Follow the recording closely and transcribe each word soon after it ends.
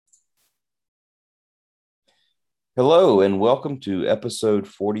Hello, and welcome to episode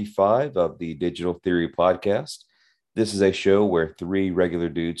 45 of the Digital Theory Podcast. This is a show where three regular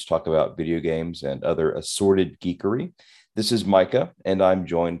dudes talk about video games and other assorted geekery. This is Micah, and I'm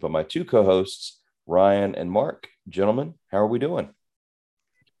joined by my two co-hosts, Ryan and Mark. Gentlemen, how are we doing?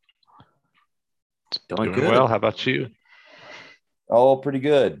 Doing Doing good. well. How about you? Oh, pretty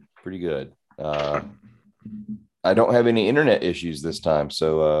good. Pretty good. I don't have any internet issues this time,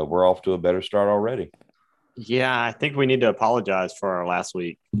 so we're off to a better start already. Yeah, I think we need to apologize for our last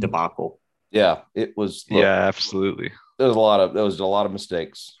week debacle. Yeah, it was. Yeah, absolutely. There was a lot of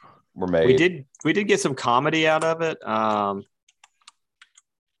mistakes were made. We did get some comedy out of it, by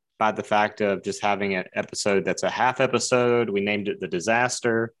the fact of just having an episode that's a half episode. We named it The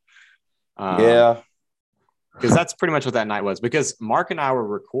Disaster. Yeah. Because that's pretty much what that night was. Because Mark and I were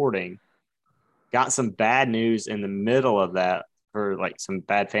recording, got some bad news in the middle of that for like some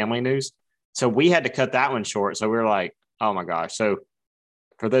bad family news. So we had to cut that one short. So we were like, oh my gosh. So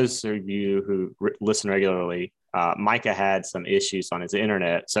for those of you who listen regularly, Micah had some issues on his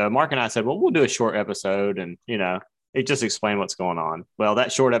internet. So Mark and I said, well, we'll do a short episode and, it just explained what's going on. Well,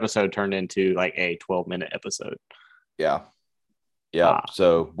 that short episode turned into like a 12-minute episode. Yeah.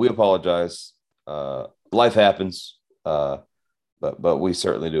 So we apologize. Life happens. But we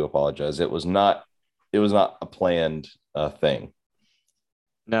certainly do apologize. It was not a planned thing.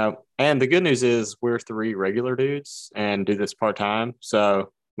 No. And the good news is we're three regular dudes and do this part-time.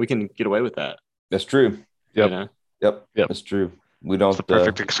 So we can get away with that. That's true. Yep. Yep. That's true. We don't. It's the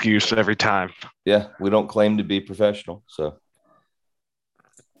perfect excuse every time. Yeah. We don't claim to be professional. So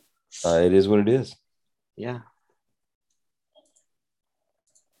it is what it is. Yeah.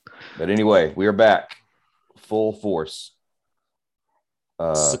 But anyway, we are back full force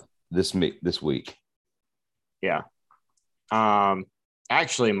this week. Yeah.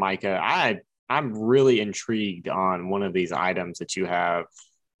 Actually, Micah, I'm really intrigued on one of these items that you have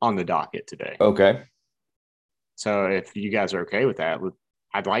on the docket today. Okay. So if you guys are okay with that,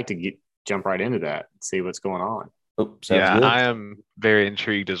 I'd like to jump right into that and see what's going on. Oh, sounds good. I am very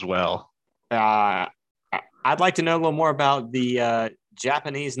intrigued as well. I'd like to know a little more about the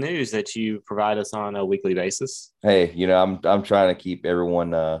Japanese news that you provide us on a weekly basis. Hey, I'm trying to keep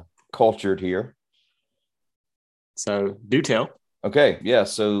everyone cultured here. So do tell. Okay, yeah.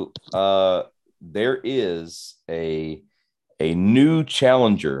 So there is a new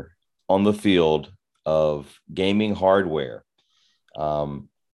challenger on the field of gaming hardware.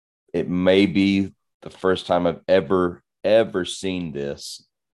 It may be the first time I've ever seen this.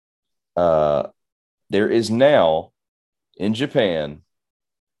 There is now in Japan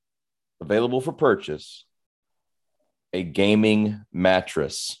available for purchase a gaming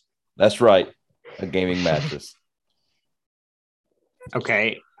mattress. That's right, a gaming mattress.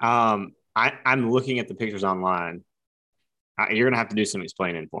 Okay. I'm looking at the pictures online. You're going to have to do some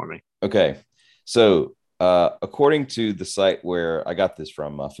explaining for me. Okay. So, according to the site where I got this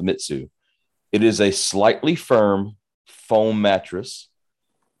from, Famitsu, it is a slightly firm foam mattress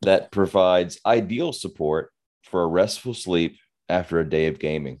that provides ideal support for a restful sleep after a day of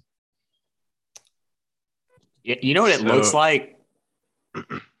gaming. You know what it looks like?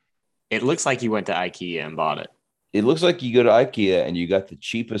 It looks like you went to IKEA and bought it. It looks like you go to IKEA and you got the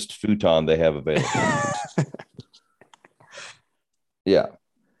cheapest futon they have available. Yeah.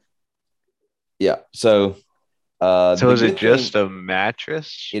 So, is it just a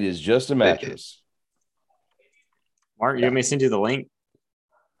mattress? It is just a mattress. Mark, you want me to send you the link?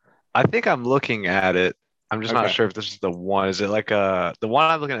 I think I'm looking at it. I'm just not sure if this is the one. Is it like the one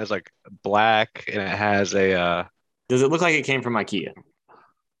I'm looking at is like black and it has a Does it look like it came from IKEA?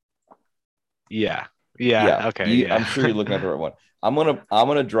 Yeah. Okay. I'm sure you're looking at the right one. I'm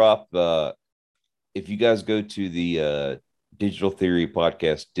gonna drop if you guys go to the Digital Theory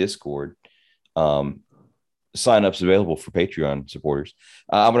Podcast Discord, sign-ups available for Patreon supporters.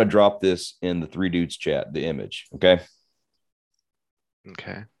 I'm gonna drop this in the Three Dudes chat, the image. Okay.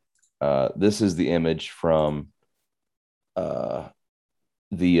 This is the image from the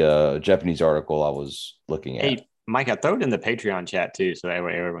Japanese article I was looking at. Hey, Mike, I throw it in the Patreon chat too, so that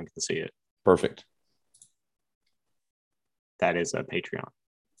way everyone can see it. Perfect. That is a Patreon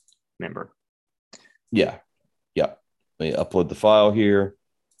member. Yeah. Let me upload the file here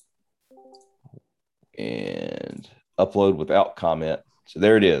and upload without comment. So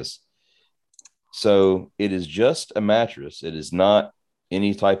there it is. So it is just a mattress. It is not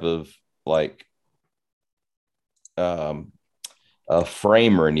any type of like a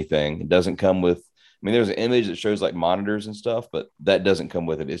frame or anything. It doesn't come with, there's an image that shows like monitors and stuff, but that doesn't come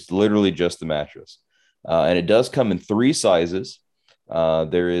with it. It's literally just the mattress. And it does come in three sizes.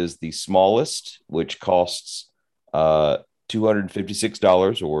 There is the smallest, which costs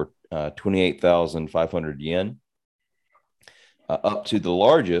 $256 or 28,500 yen, up to the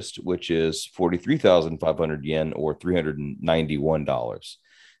largest, which is 43,500 yen or $391.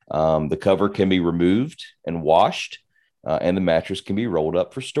 The cover can be removed and washed, and the mattress can be rolled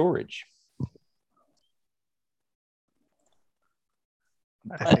up for storage.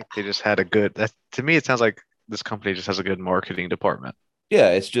 I think they just had a good. To me, it sounds like this company just has a good marketing department.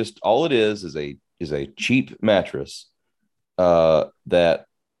 Yeah, it's just all it is a cheap mattress that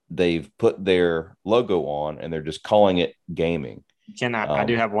they've put their logo on, and they're just calling it gaming. I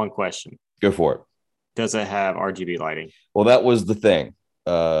do have one question. Go for it. Does it have RGB lighting? Well, that was the thing.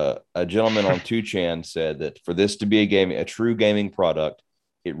 A gentleman on 2chan said that for this to be a true gaming product,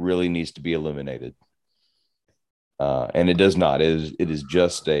 it really needs to be illuminated. And it does not. It is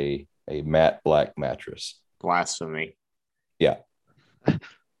just a matte black mattress. Blasphemy. Yeah.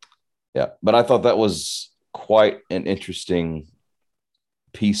 Yeah. But I thought that was quite an interesting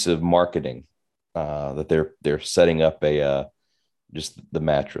piece of marketing, that they're setting up just the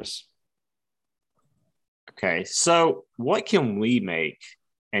mattress. Okay, so what can we make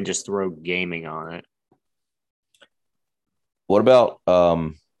and just throw gaming on it? What about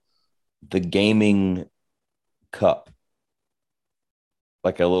the gaming cup?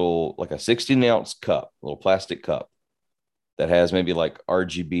 Like a 16-ounce cup, a little plastic cup that has maybe like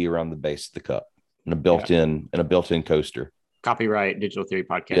RGB around the base of the cup and a built-in coaster. Copyright Digital Theory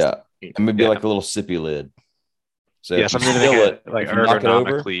Podcast. Yeah, and maybe like a little sippy lid. So something to make it like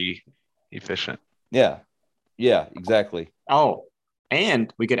ergonomically efficient. Yeah, exactly. Oh,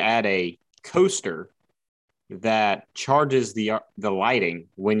 and we could add a coaster that charges the lighting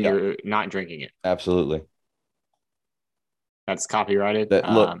when you're not drinking it. Absolutely. That's copyrighted.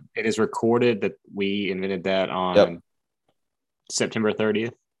 It is recorded that we invented that on September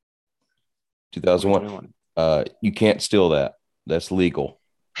 30th, 2001. You can't steal that. That's legal.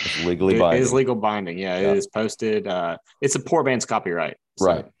 It's legally binding. It is legal binding. Yeah, it is posted. It's a poor man's copyright. So.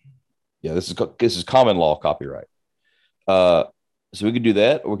 Right. Yeah, this is common law copyright. So we could do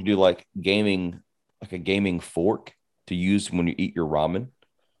that, or we could do like a gaming fork to use when you eat your ramen.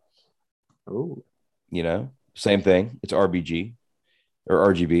 Oh. Same thing. It's RBG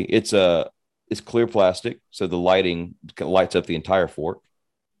or RGB. It's clear plastic, so the lighting lights up the entire fork.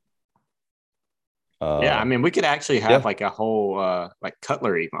 We could actually have like a whole like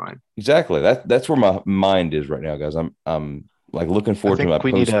cutlery line. Exactly. That's where my mind is right now, guys. I'm like looking forward to my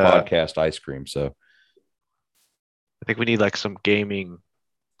post podcast ice cream. So I think we need like some gaming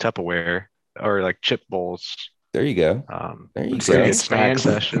Tupperware or like chip bowls. There you go. There you go. Snack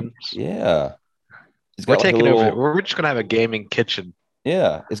sessions. Yeah. We're taking over. We're just gonna have a gaming kitchen.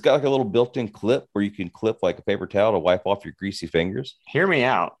 Yeah, it's got like a little built-in clip where you can clip like a paper towel to wipe off your greasy fingers. Hear me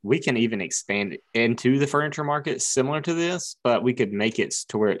out. We can even expand it into the furniture market similar to this, but we could make it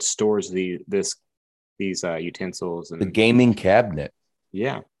to where it stores these utensils and the gaming cabinet.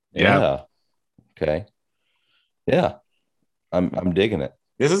 Yeah. Okay. Yeah, I'm digging it.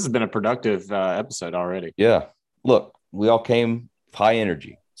 This has been a productive episode already. Yeah. Look, we all came high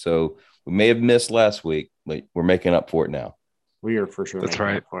energy, so we may have missed last week, but we're making up for it now. We are for sure. That's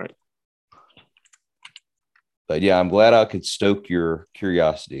right. For it. But yeah, I'm glad I could stoke your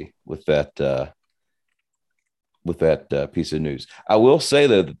curiosity with that piece of news. I will say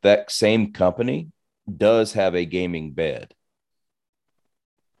though that same company does have a gaming bed.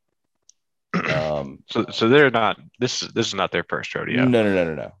 So they're not. This is not their first rodeo.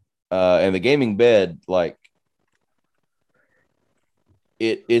 No. And the gaming bed, like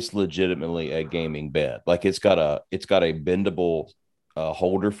it's legitimately a gaming bed. Like it's got a bendable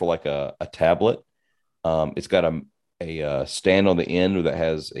holder for like a tablet. It's got a stand on the end that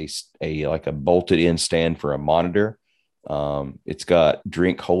has a like a bolted in stand for a monitor. It's got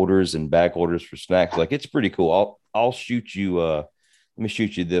drink holders and bag holders for snacks. Like it's pretty cool. I'll shoot you. Let me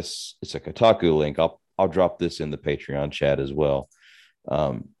shoot you this. It's a Kotaku link. I'll drop this in the Patreon chat as well,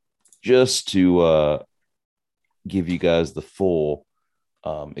 just to give you guys the full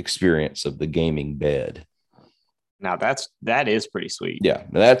experience of the gaming bed. Now that is pretty sweet. Yeah,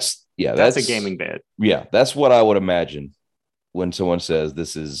 that's a gaming bed. Yeah, that's what I would imagine when someone says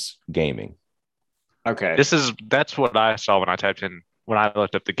this is gaming. Okay, that's what I saw when I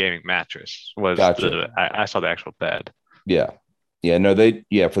looked up the gaming mattress. I saw the actual bed. Yeah.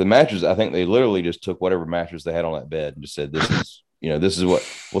 For the mattress, I think they literally just took whatever mattress they had on that bed and just said, this is what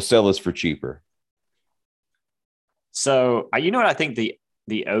we'll sell this for cheaper. So you know what I think the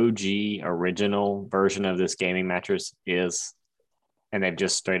OG original version of this gaming mattress is, and they've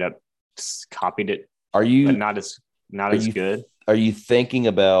just straight up copied it. Are you but not as good? Are you thinking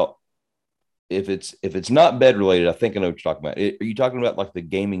about if it's not bed related, I think I know what you're talking about. Are you talking about like the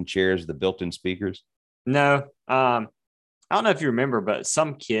gaming chairs, the built-in speakers? No. I don't know if you remember, but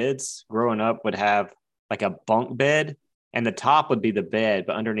some kids growing up would have like a bunk bed, and the top would be the bed,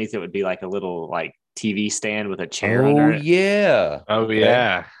 but underneath it would be like a little like TV stand with a chair Oh under it. yeah. Oh Okay.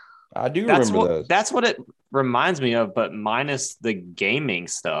 yeah. I do remember those. That's what it reminds me of, but minus the gaming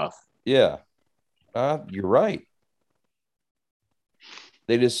stuff. Yeah. You're right.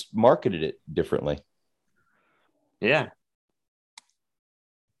 They just marketed it differently. Yeah.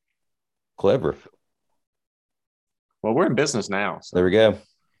 Clever. Well, we're in business now. So. There we go.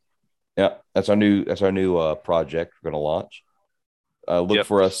 Yeah, that's our new project we're going to launch. Look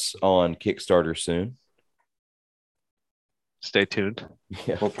for us on Kickstarter soon. Stay tuned.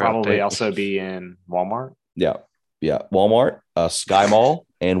 Yeah, we'll probably also be in Walmart. Yeah. Walmart, Sky Mall,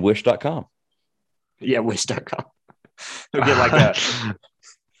 and Wish.com. Yeah, Wish.com. They'll get like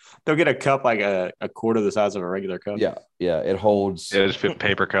they'll get a cup like a quarter the size of a regular cup. Yeah. It holds. Yeah, just a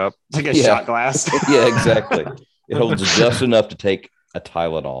paper cup. It's like a shot glass. Yeah, exactly. It holds just enough to take a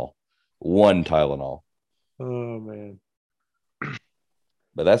Tylenol. One Tylenol. Oh man.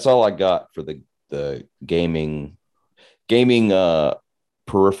 But that's all I got for the gaming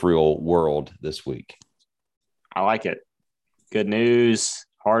peripheral world this week. I like it. Good news,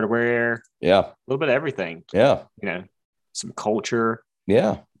 hardware. Yeah. A little bit of everything. Yeah. Some culture.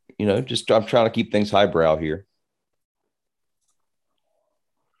 Yeah. Just I'm trying to keep things highbrow here.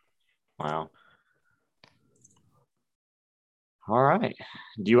 Wow. All right.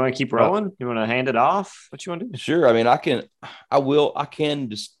 Do you want to keep rolling? You want to hand it off? What you want to do? Sure. I mean, I can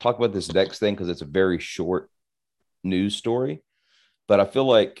just talk about this next thing because it's a very short news story, but I feel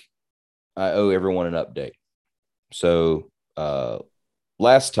like I owe everyone an update. So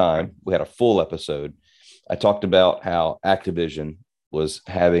last time we had a full episode, I talked about how Activision was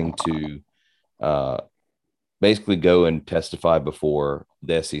having to basically go and testify before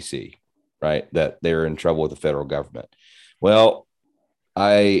the SEC, right? That they're in trouble with the federal government. Well,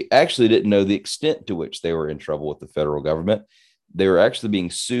 I actually didn't know the extent to which they were in trouble with the federal government. They were actually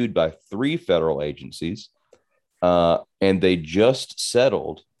being sued by 3 federal agencies, and they just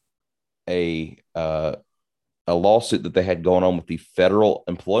settled a lawsuit that they had going on with the Federal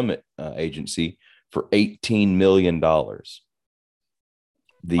Employment Agency for $18 million. Wow.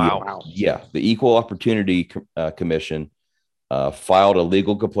 The Equal Opportunity Commission filed a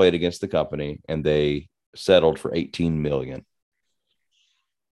legal complaint against the company, and they settled for $18 million.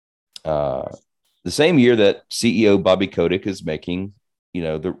 The same year that CEO Bobby Kotick is making,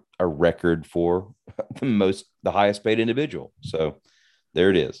 a record for the highest paid individual. So there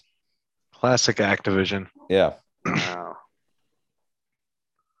it is. Classic Activision. Yeah. Wow.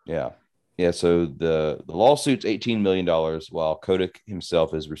 Yeah. So the lawsuit's $18 million, while Kotick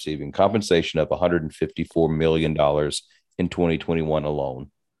himself is receiving compensation of $154 million in 2021 alone.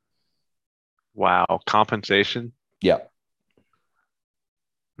 Wow. Compensation? Yeah.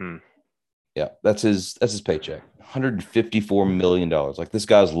 Hmm. Yeah. That's his paycheck. $154 million. Like this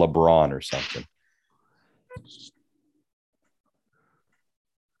guy's LeBron or something.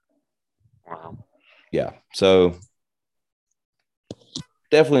 Wow. Yeah. So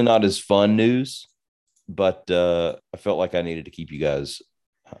definitely not as fun news, but I felt like I needed to keep you guys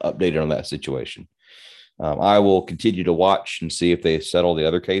updated on that situation. I will continue to watch and see if they settle the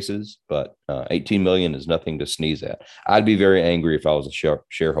other cases, but 18 million is nothing to sneeze at. I'd be very angry if I was a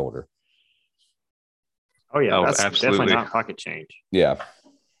shareholder. Oh yeah, that's absolutely. definitely not pocket change. Yeah.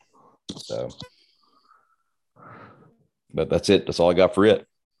 So, but that's it. That's all I got for it.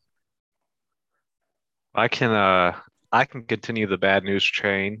 I can continue the bad news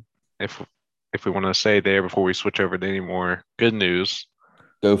train if we want to say there before we switch over to any more good news.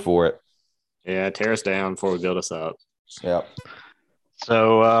 Go for it. Yeah, tear us down before we build us up. Yeah.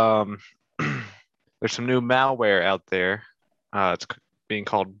 So there's some new malware out there. It's being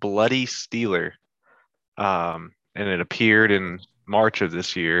called Bloody Stealer, and it appeared in March of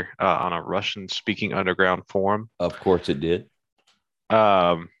this year on a Russian-speaking underground forum. Of course, it did.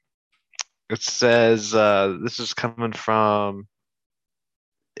 It says this is coming from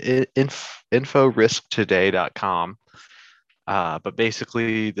inforisktoday.com. But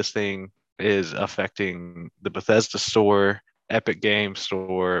basically, this thing is affecting the Bethesda Store, Epic Games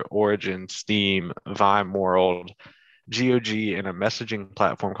Store, Origin, Steam, Vime World, GOG, and a messaging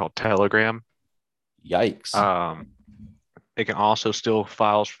platform called Telegram. Yikes. It can also steal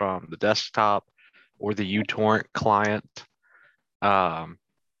files from the desktop or the uTorrent client. And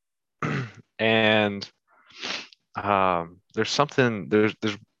there's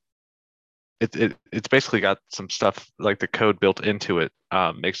it's basically got some stuff like the code built into it,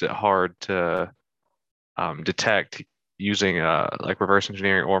 makes it hard to detect using like reverse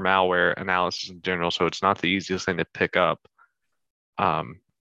engineering or malware analysis in general. So it's not the easiest thing to pick up. Um,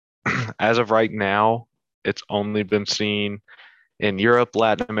 as of right now, it's only been seen in Europe,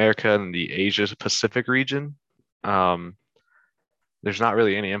 Latin America, and the Asia Pacific region. Um, there's not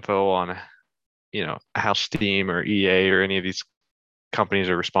really any info on, how Steam or EA or any of these companies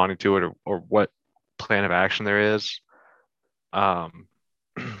are responding to it, or what plan of action there is. Um,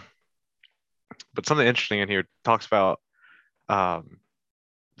 but something interesting in here talks about, um,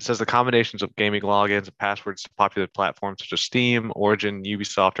 it says the combinations of gaming logins and passwords to popular platforms such as Steam, Origin,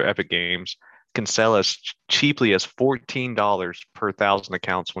 Ubisoft, or Epic Games can sell as cheaply as $14 per 1,000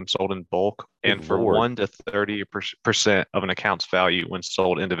 accounts when sold in bulk, Good and for Lord. 1 to 30% of an account's value when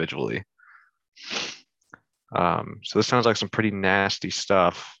sold individually. So this sounds like some pretty nasty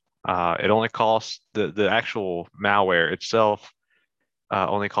stuff. It only costs the actual malware itself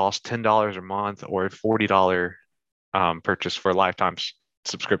only costs $10 a month or a $40 purchase for a lifetime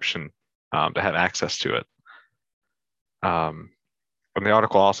subscription to have access to it. And the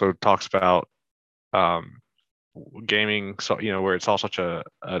article also talks about gaming, so where it saw such an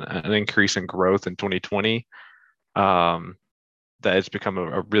increase in growth in 2020, that it's become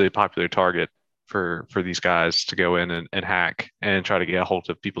a really popular target for these guys to go in and hack and try to get a hold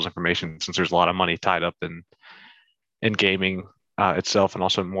of people's information, since there's a lot of money tied up in gaming itself, and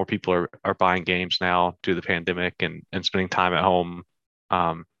also more people are buying games now due to the pandemic and spending time at home.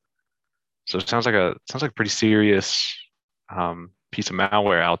 So it sounds like a pretty serious piece of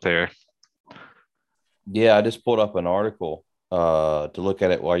malware out there. Yeah, I just pulled up an article to look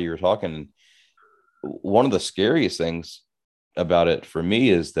at it while you were talking. One of the scariest things about it for me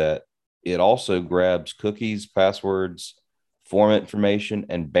is that it also grabs cookies, passwords, form information,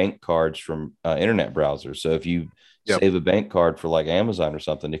 and bank cards from internet browsers. So if you save a bank card for like Amazon or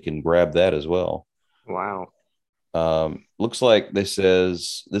something, it can grab that as well. Wow. Looks like this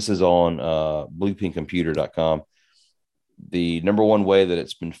is on bluepincomputer.com. The number one way that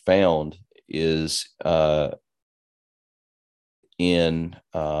it's been found is in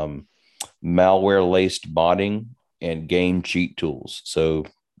malware laced botting and game cheat tools. So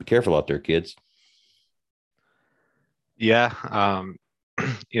be careful out there, kids. Yeah.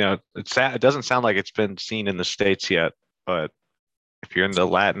 It doesn't sound like it's been seen in the States yet, but if you're in the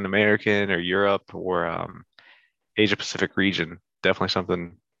Latin American or Europe or Asia Pacific region, definitely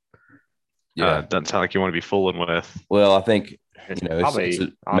something doesn't sound like you want to be fooling with. Well, I think It's it's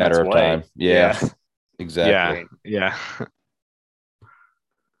a on matter its of way. time. Yeah. Exactly. Yeah.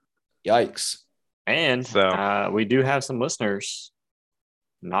 Yikes. And So we do have some listeners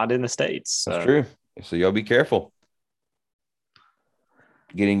not in the States. So. That's true. So y'all be careful.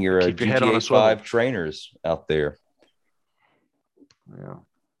 Getting your keep your head on a GTA swivel. 5 trainers out there. Yeah.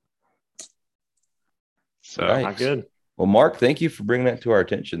 So Yikes. Not good. Well, Mark, thank you for bringing that to our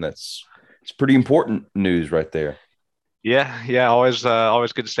attention. It's pretty important news right there. Yeah. Always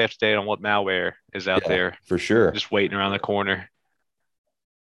good to stay up to date on what malware is out there. For sure. Just waiting around the corner.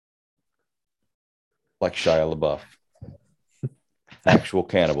 Like Shia LaBeouf. Actual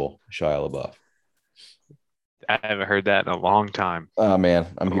cannibal Shia LaBeouf. I haven't heard that in a long time. Oh man,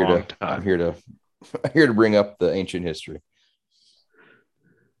 I'm here to bring up the ancient history.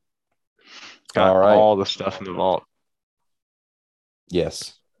 Got all right. All the stuff in the vault.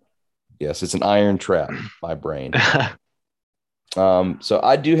 Yes, it's an iron trap, my brain. So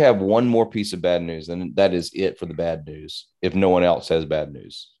I do have one more piece of bad news, and that is it for the bad news. If no one else has bad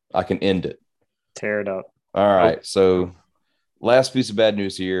news, I can end it. Tear it up. All right. So last piece of bad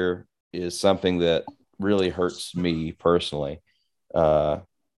news here is something that really hurts me personally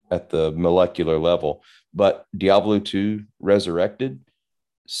at the molecular level. But Diablo 2 Resurrected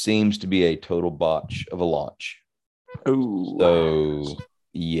seems to be a total botch of a launch. Ooh. So,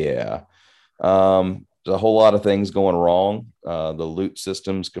 yeah. There's a whole lot of things going wrong. The loot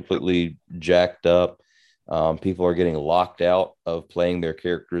system's completely jacked up. People are getting locked out of playing their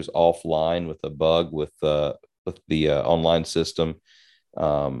characters offline with a bug with the online system.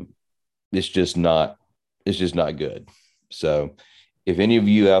 It's just not good. So if any of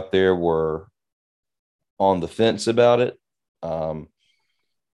you out there were on the fence about it,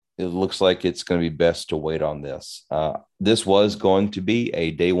 it looks like it's going to be best to wait on this. This was going to be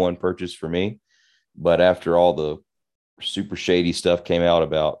a day one purchase for me, but after all the super shady stuff came out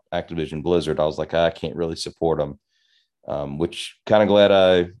about Activision Blizzard, I was like, I can't really support them, which kind of glad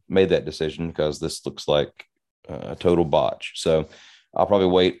I made that decision, because this looks like a total botch. So I'll probably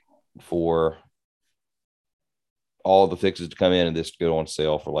wait for all the fixes to come in and this to go on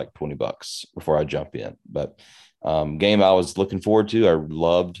sale for like $20 before I jump in. But game I was looking forward to. I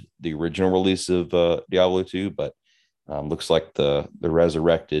loved the original release of Diablo 2, but looks like the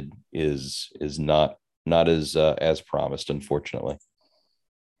Resurrected is not as promised, unfortunately.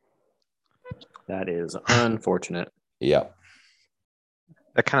 That is unfortunate. Yeah.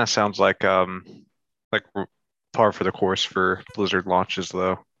 That kind of sounds like par for the course for Blizzard launches,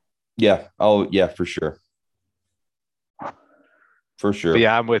 though. Yeah. Oh, yeah, for sure. For sure. But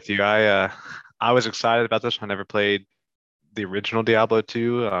yeah, I'm with you. I was excited about this. I never played the original Diablo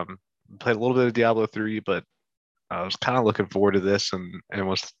 2. Played a little bit of Diablo 3, but I was kind of looking forward to this and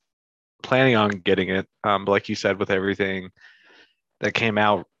was planning on getting it. But like you said, with everything that came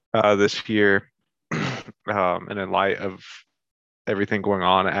out this year, and in light of everything going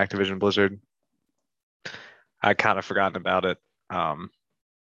on at Activision Blizzard, I kind of forgotten about it. And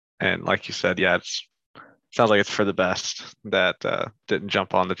like you said, yeah, sounds like it's for the best that didn't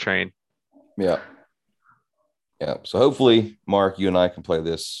jump on the train. Yeah. Yeah. So hopefully, Mark, you and I can play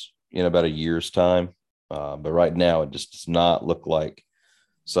this in about a year's time. But right now, it just does not look like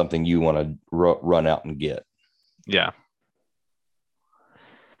something you want to run out and get. Yeah.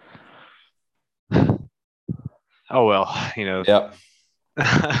 Oh, well, Yep.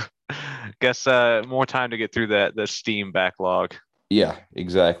 Guess more time to get through the Steam backlog. Yeah,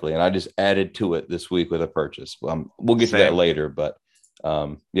 exactly. And I just added to it this week with a purchase. We'll get to that later, but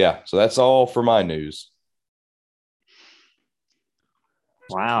yeah. So that's all for my news.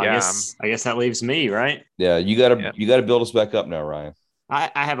 Wow. Yeah, I guess that leaves me, right? Yeah, you gotta build us back up now, Ryan. I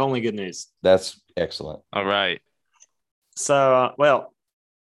have only good news. That's excellent. All right. So,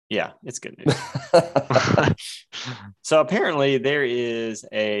 yeah, it's good news. So apparently there is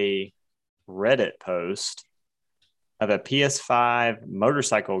a Reddit post of a PS5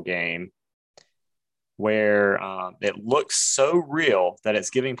 motorcycle game where it looks so real that it's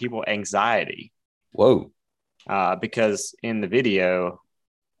giving people anxiety. Whoa. Because in the video,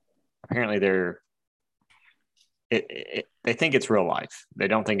 apparently they think it's real life. They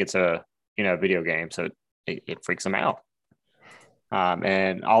don't think it's a video game, so it freaks them out.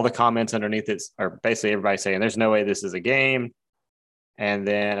 And all the comments underneath it are basically everybody saying there's no way this is a game. And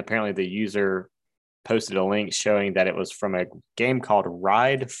then apparently the user posted a link showing that it was from a game called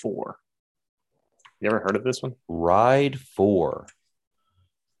Ride 4. You ever heard of this one? Ride 4.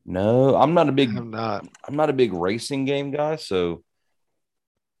 No, I'm not a big racing game guy, so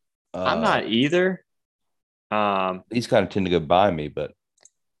I'm not either. These kind of tend to go by me, but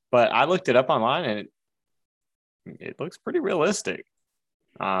I looked it up online and it looks pretty realistic.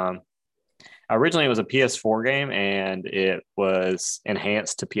 Originally, it was a PS4 game and it was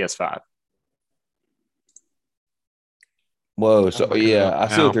enhanced to PS5. Whoa! So yeah, I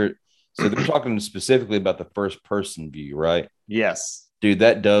see what they're talking specifically about the first person view, right? Yes, dude,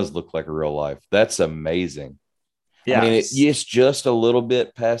 that does look like real life. That's amazing. Yeah, I mean, it's just a little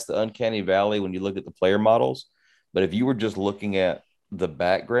bit past the uncanny valley when you look at the player models, but if you were just looking at the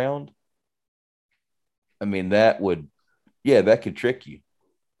background, I mean, that could trick you.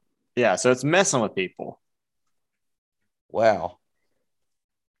 Yeah, so it's messing with people. Wow.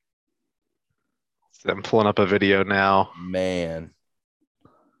 So I'm pulling up a video now. Man.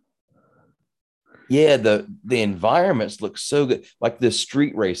 Yeah, the environments look so good. Like this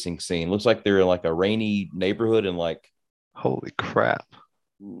street racing scene looks like they're in like a rainy neighborhood and like, holy crap,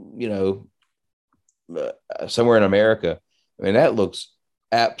 somewhere in America. I mean, that looks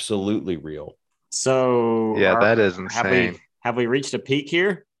absolutely real. So yeah, that is insane. Have we reached a peak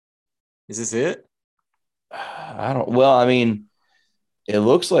here? Is this it? I mean, it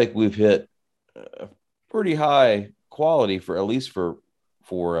looks like we've hit a pretty high quality for at least for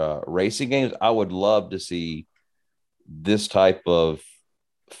racing games. I would love to see this type of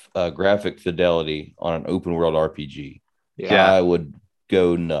graphic fidelity on an open world RPG. Yeah, I would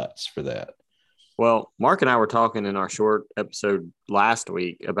go nuts for that. Well, Mark and I were talking in our short episode last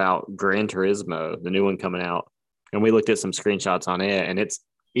week about Gran Turismo, the new one coming out, and we looked at some screenshots on it, and it's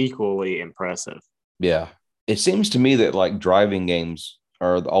equally impressive. Yeah. It seems to me that like driving games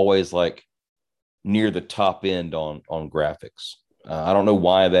are always like near the top end on graphics. I don't know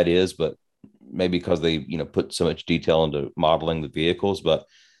why that is, but maybe because they, put so much detail into modeling the vehicles, but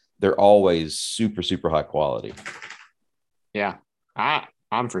they're always super, super high quality. Yeah,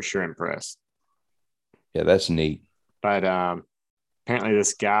 I'm for sure impressed. Yeah, that's neat. But apparently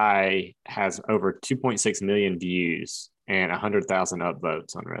this guy has over 2.6 million views and 100,000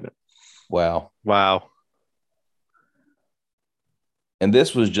 upvotes on Reddit. Wow. And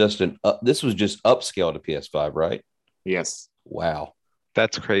this was just upscale to PS5, right? Yes. Wow.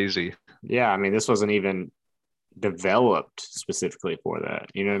 That's crazy. Yeah, I mean, this wasn't even developed specifically for that.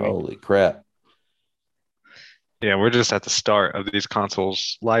 You know what I mean? Holy crap. Yeah, we're just at the start of these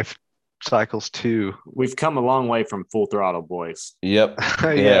consoles' life cycles too. We've come a long way from Full Throttle, boys. Yep.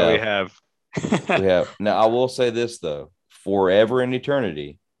 Yeah, we have. We have. Now I will say this though, forever in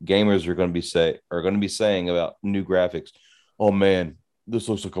eternity, gamers are going to be saying about new graphics, oh man, this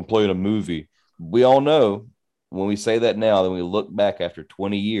looks like I'm playing a movie. We all know when we say that now, then we look back after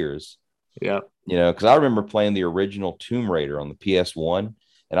 20 years. Yeah. You know, because I remember playing the original Tomb Raider on the PS1,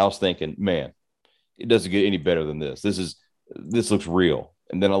 and I was thinking, man, it doesn't get any better than this. This looks real.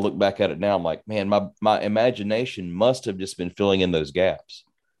 And then I look back at it now, I'm like, man, my imagination must have just been filling in those gaps.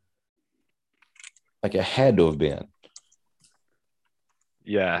 Like it had to have been.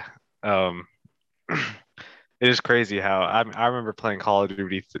 Yeah. It is crazy how I remember playing Call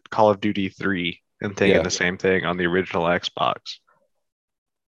of Duty 3 and thinking Yeah. the same thing on the original Xbox.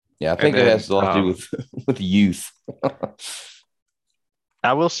 Yeah, I think And it then, has a lot to do with youth.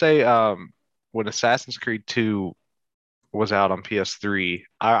 I will say, when Assassin's Creed 2 was out on PS3,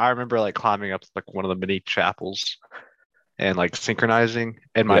 I remember like climbing up like one of the mini chapels and like synchronizing,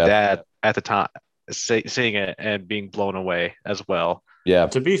 and my Yeah. dad at the time seeing it and being blown away as well. Yeah.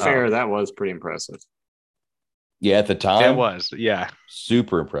 To be fair, that was pretty impressive. Yeah, at the time, It was, yeah.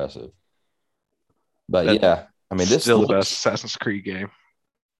 super impressive. But That- yeah, I mean, this Still the looks, best Assassin's Creed game.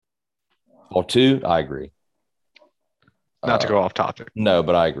 Fall 2, I agree. Not to go off topic. No,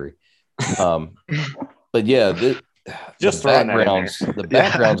 but I agree. But yeah, Just throwing that in there. the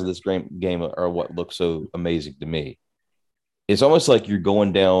backgrounds of this game are what looks so amazing to me. It's almost like you're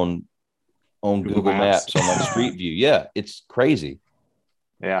going down on Google Google Maps. Maps on like Street View. Yeah, it's crazy.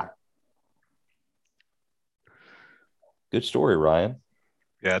 Yeah. Good story, Ryan.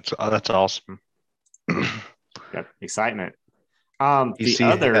 Yeah, that's awesome. Yep. Excitement. The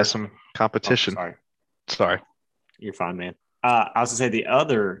PC other has some competition. Sorry. You're fine, man. I was gonna say the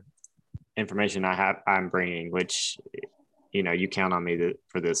other information I'm bringing, which you count on me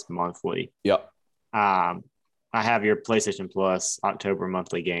for this monthly. Yep. I have your PlayStation Plus October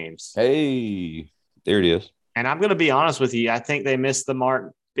monthly games. Hey, there it is. And I'm gonna be honest with you, I think they missed the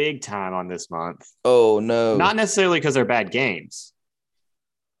mark big time on this month. Oh no. Not necessarily because they're bad games,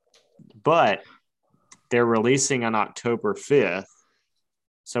 but they're releasing on October 5th.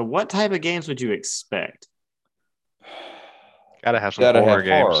 So what type of games would you expect? Gotta have some horror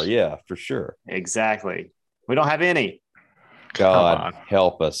games. Horror, yeah, for sure. Exactly. We don't have any. God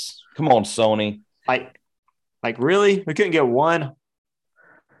help us. Come on, Sony. Like really? We couldn't get one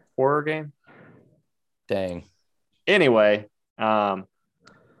horror game? Dang. Anyway, the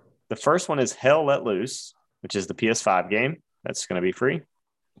first one is Hell Let Loose, which is the PS5 game. That's going to be free.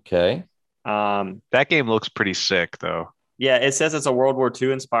 Okay. That game looks pretty sick, though. Yeah, it says it's a World War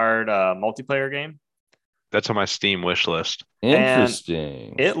II inspired multiplayer game. That's on my Steam wish list.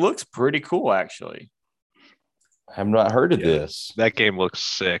 Interesting. It looks pretty cool, actually. I have not heard of this. That game looks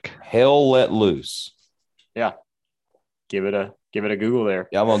sick. Hell Let Loose. Yeah. Give it a Google there.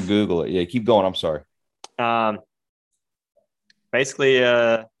 Yeah, I'm gonna Google it. Yeah, keep going. I'm sorry. Basically,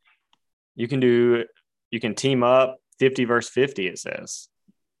 you can team up 50 versus 50, it says.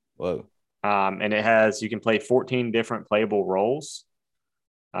 Whoa. And you can play 14 different playable roles.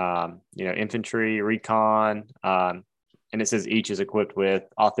 Infantry, recon, and it says each is equipped with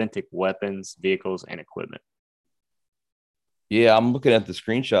authentic weapons, vehicles, and equipment. Yeah, I'm looking at the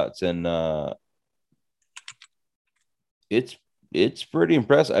screenshots and it's pretty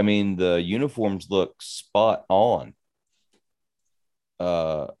impressive. I mean, the uniforms look spot on.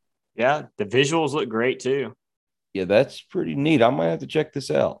 Yeah, the visuals look great too. Yeah, that's pretty neat. I might have to check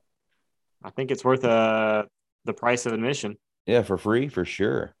this out. I think it's worth the price of admission. Yeah, for free, for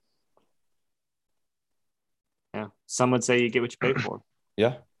sure. Yeah, some would say you get what you pay for.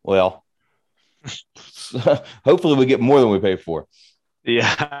 Yeah, well, hopefully we get more than we pay for.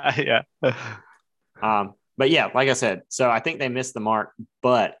 Yeah, yeah. But yeah, like I said, so I think they missed the mark,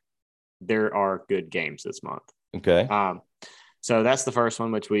 but there are good games this month. Okay. So that's the first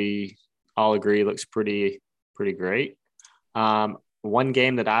one, which we all agree looks pretty great. One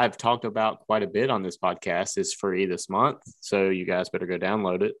game that I've talked about quite a bit on this podcast is free this month, so you guys better go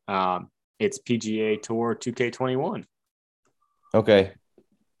download it. It's PGA Tour 2K21. Okay.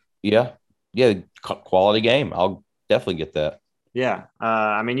 Yeah. Quality game. I'll definitely get that. Yeah.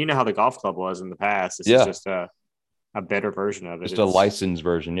 I mean, you know how the golf club was in the past. This is just a better version of it. Just a licensed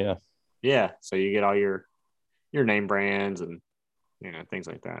version. Yeah. Yeah. So you get all your name brands and things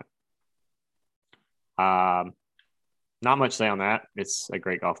like that. Not much to say on that. It's a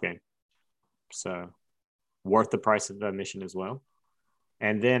great golf game. So worth the price of admission as well.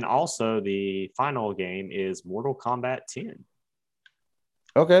 And then also the final game is Mortal Kombat 10.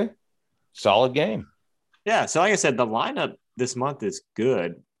 Okay. Solid game. Yeah. So like I said, the lineup this month is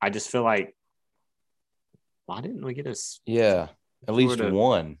good. I just feel like, why didn't we get us? Yeah. At least Sort of.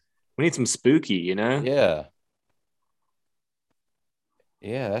 one. We need some spooky, you know? Yeah.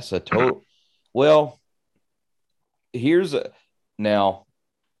 Yeah, that's a total. Well, now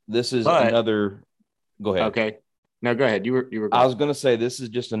this is But- another. Go ahead. Okay. No, go ahead. You were I going. was going to say this is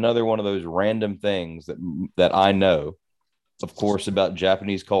just another one of those random things that I know, of course, about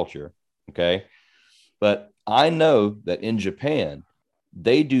Japanese culture. Okay. But I know that in Japan,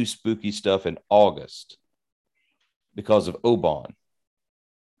 they do spooky stuff in August because of Obon.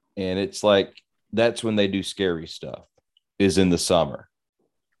 And it's like that's when they do scary stuff, is in the summer.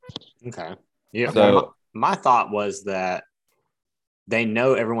 Okay. Yeah. So- Well, my thought was that they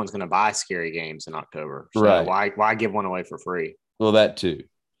know everyone's going to buy scary games in October. So Right. why give one away for free? Well, that too.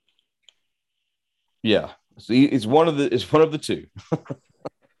 Yeah. See, it's one of the two.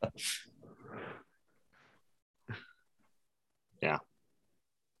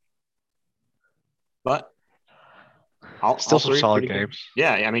 But Still all some three solid pretty good. games.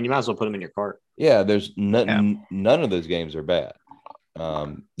 Yeah. I mean, you might as well put them in your cart. Yeah, there's none of those games are bad.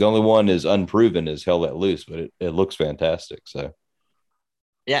 The only one is Unproven is Hell Let Loose, but it looks fantastic. So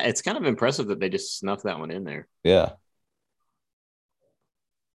Yeah. It's kind of impressive that they just snuck that one in there. yeah,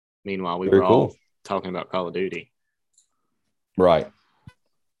 Meanwhile, we very were all cool. talking about Call of Duty. Right.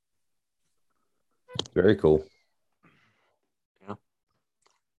 Very cool.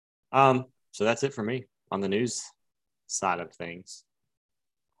 So that's it for me on the news side of things.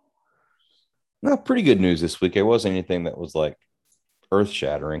 No, pretty good news this week. It wasn't anything that was like earth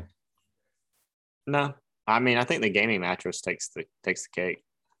shattering. No, I mean, I think the gaming mattress takes the cake.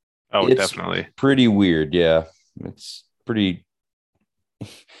 Oh, It's definitely. pretty weird. Yeah, it's pretty.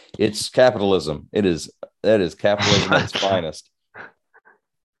 It's capitalism. It is. That is capitalism at its finest.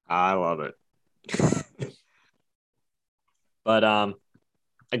 I love it.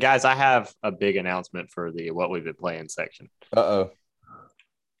 But guys, I have a big announcement for the what we've been playing section. Uh-oh.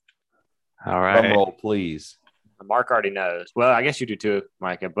 All Drum right. roll, please. Mark already knows. Well, I guess you do too,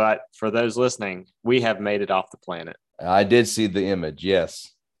 Micah. But for those listening, we have made it off the planet. I did see the image.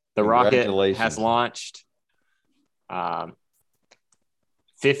 Yes. The rocket Congratulations. has launched.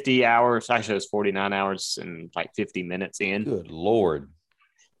 50 hours. Actually, it was 49 hours and like 50 minutes in. Good Lord.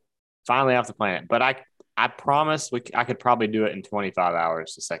 Finally off the planet. But I promise I could probably do it in 25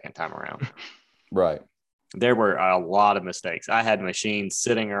 hours the second time around. Right. There were a lot of mistakes. I had machines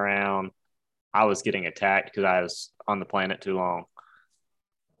sitting around. I was getting attacked because I was on the planet too long.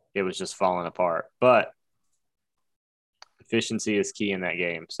 It was just falling apart. But efficiency is key in that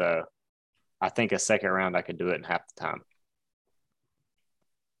game. So I think a second round, I could do it in half the time.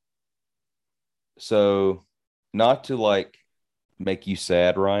 So, not to like make you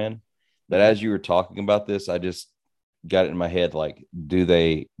sad, Ryan, but as you were talking about this, I just got it in my head. Like, do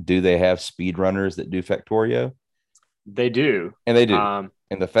they have speedrunners that do Factorio? They do. And they do.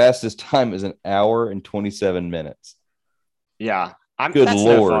 And the fastest time is 1 hour and 27 minutes. Yeah. Good that's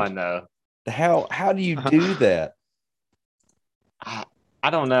Lord. no fun, though. How do you do that? I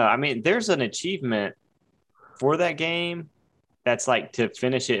don't know. I mean, there's an achievement for that game that's like to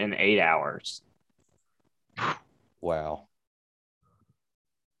finish it in 8 hours. Wow.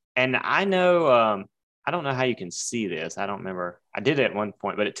 And I know, I don't know how you can see this. I don't remember. I did it at one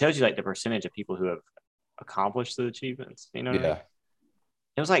point, but it tells you like the percentage of people who have accomplished the achievements. You know what I mean?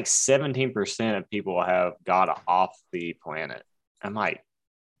 It was like 17% of people have got off the planet. I'm like,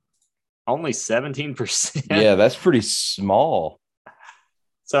 only 17%? Yeah, that's pretty small.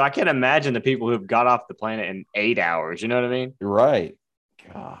 So I can imagine the people who've got off the planet in 8 hours. You know what I mean? Right.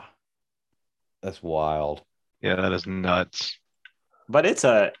 God. That's wild. Yeah, that is nuts. But it's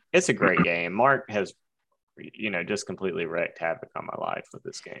a great game. Mark has, just completely wreaked havoc on my life with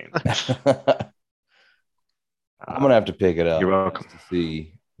this game. I'm gonna have to pick it up. You're welcome.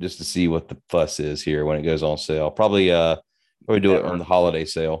 Just to see what the fuss is here when it goes on sale. Probably do it on the holiday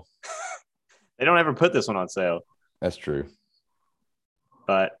sale. They don't ever put this one on sale, That's true.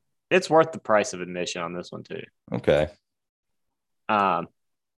 but it's worth the price of admission on this one too. Okay.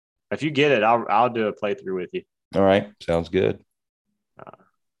 If you get it, I'll do a playthrough with you. All right. Sounds good.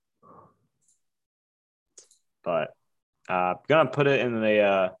 But gonna put it in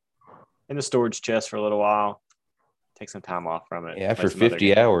the storage chest for a little while. Take some time off from it. Yeah, play after some other 50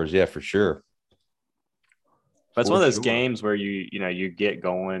 games. hours. Yeah, for sure. But it's For one of those sure. games where you get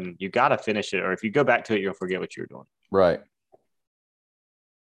going. You got to finish it, or if you go back to it, you'll forget what you were doing. Right.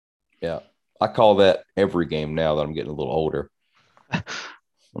 Yeah. I call that every game now that I'm getting a little older.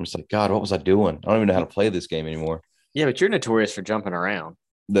 I'm just like, God, what was I doing? I don't even know how to play this game anymore. Yeah, but you're notorious for jumping around.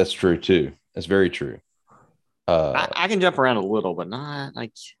 That's true too. That's very true. I can jump around a little, but not not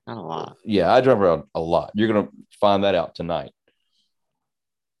a lot. Yeah, I jump around a lot. You're gonna find that out tonight.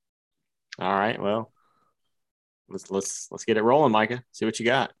 All right, well, let's get it rolling, Micah. See what you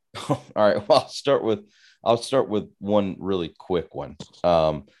got. All right. Well, I'll start with one really quick one.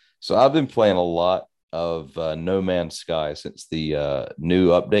 So I've been playing a lot of No Man's Sky since the new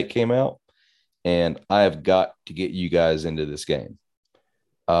update came out, and I have got to get you guys into this game.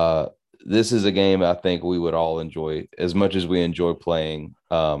 This is a game I think we would all enjoy as much as we enjoy playing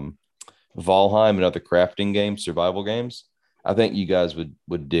Valheim and other crafting games, survival games. I think you guys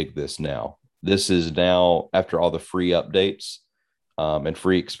would dig this now. This is now after all the free updates and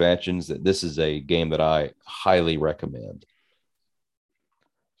free expansions that this is a game that I highly recommend.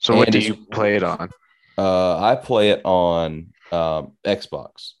 So what do you play it on? I play it on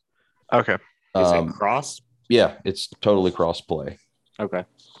Xbox. Okay. Is it cross? Yeah, it's totally cross play. Okay.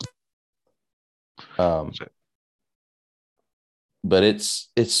 But it's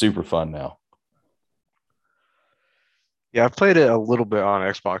super fun now. Yeah, I've played it a little bit on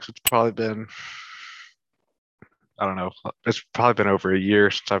Xbox. It's probably been, I don't know, it's probably been over a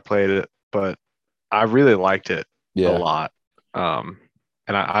year since I played it, but I really liked it a lot. And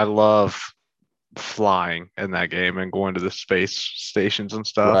I love flying in that game and going to the space stations and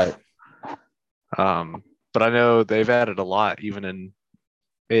stuff. Right. But I know they've added a lot even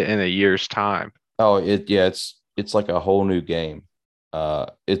in a year's time. Oh, it's like a whole new game.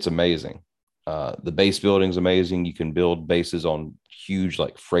 It's amazing. The base building's amazing. You can build bases on huge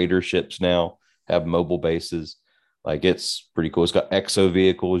like freighter ships now, have mobile bases. Like it's pretty cool. It's got exo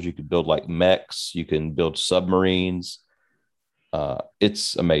vehicles. You can build like mechs. You can build submarines.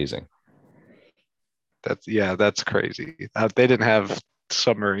 It's amazing. That's crazy. They didn't have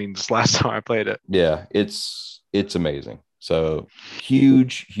submarines last time I played it. Yeah, it's amazing. So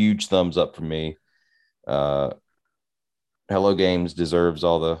huge thumbs up for me. Hello Games deserves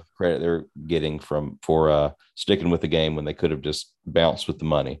all the credit they're getting for sticking with the game when they could have just bounced with the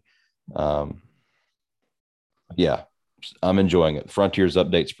money. Yeah, I'm enjoying it. Frontiers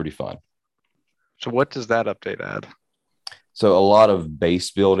update's pretty fun. So what does that update add? So a lot of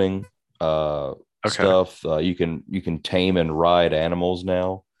base building stuff. You can tame and ride animals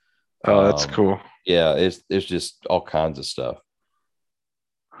now. Oh, that's cool. Yeah, it's just all kinds of stuff.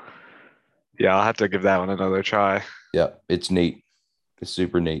 Yeah, I'll have to give that one another try. Yeah, it's neat. It's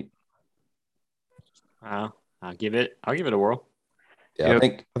super neat. I'll give it a whirl. Yeah, I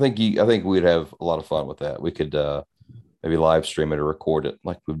think we'd have a lot of fun with that. We could maybe live stream it or record it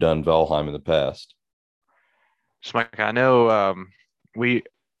like we've done Valheim in the past. So Mike, I know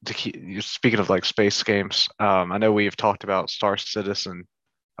speaking of like space games, I know we've talked about Star Citizen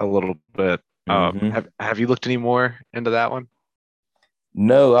a little bit. Have you looked any more into that one?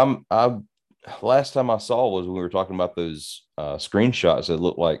 No, last time I saw was when we were talking about those screenshots that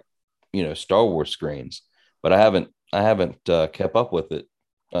look like, Star Wars screens, but I haven't kept up with it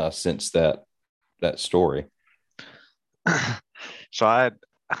since that story. So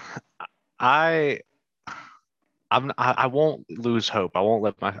I won't lose hope. I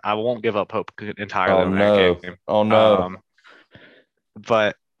won't give up hope entirely on that game. Oh no.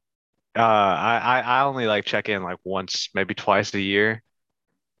 But I only like check in like once, maybe twice a year.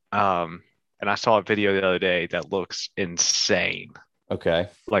 And I saw a video the other day that looks insane. Okay.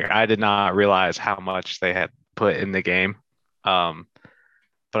 Like I did not realize how much they had put in the game.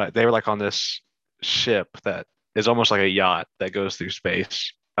 But they were like on this ship that is almost like a yacht that goes through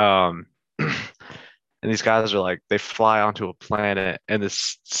space. And these guys are like, they fly onto a planet, and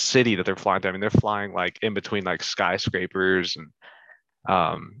this city that they're flying to, I mean, they're flying like in between like skyscrapers and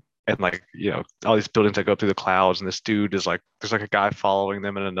like, all these buildings that go up through the clouds. And this dude is like, there's like a guy following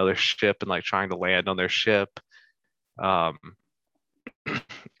them in another ship and like trying to land on their ship. It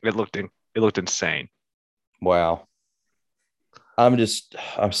looked insane. Wow. I'm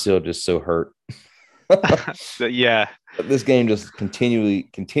still just so hurt. Yeah. This game just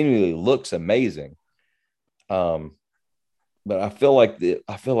continually looks amazing. But I feel like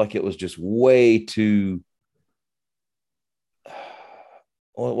it was just way too.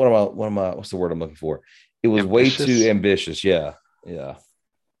 What's the word I'm looking for? It was ambitious. Way too ambitious. Yeah.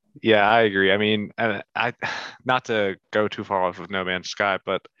 Yeah, I agree. I mean, I not to go too far off of No Man's Sky,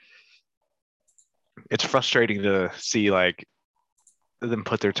 but it's frustrating to see like them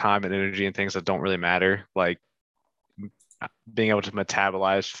put their time and energy in things that don't really matter, like being able to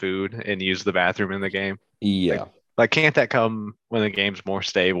metabolize food and use the bathroom in the game. Yeah. Like can't that come when the game's more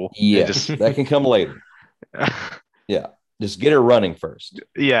stable? Yes, that can come later. Yeah. Just get her running first.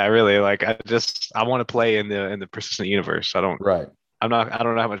 Yeah, really. Like I want to play in the persistent universe. Right. I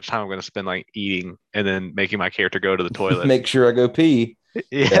don't know how much time I'm going to spend like eating and then making my character go to the toilet. Make sure I go pee.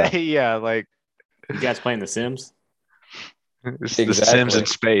 Yeah, yeah. Like You guys playing The Sims? it's the Sims in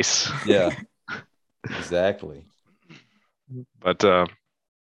space. Yeah. Exactly. But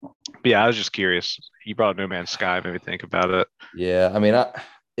yeah, I was just curious. You brought No Man's Sky, made me think about it. Yeah, I mean,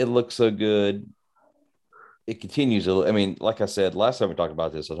 it looks so good. It continues. I mean, like I said last time we talked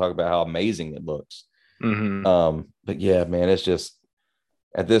about this, I talked about how amazing it looks. Mm-hmm. But yeah, man, it's just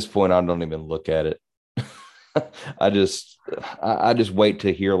at this point, I don't even look at it. I just wait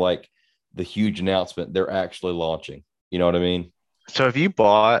to hear like the huge announcement they're actually launching. You know what I mean? So have you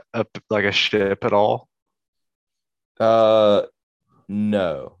bought a ship at all? No,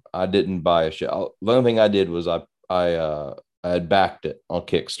 I didn't buy a ship. The only thing I did was I had backed it on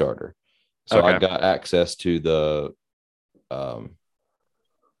Kickstarter, so I got access to the well,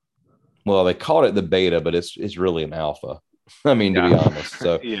 they called it the beta, but it's really an alpha. I mean, to be honest.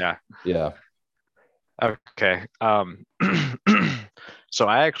 So yeah. Okay. So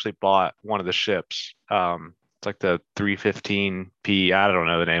I actually bought one of the ships. It's like the 315P. I don't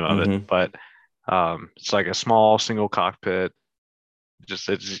know the name of it, but it's like a small single cockpit. Just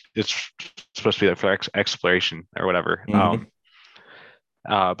it's supposed to be like for exploration or whatever.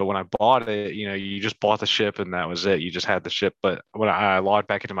 But when I bought it, you just bought the ship and that was it. You just had the ship. But when I logged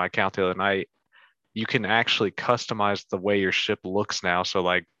back into my account the other night, you can actually customize the way your ship looks now. So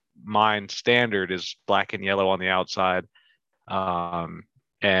like mine standard is black and yellow on the outside.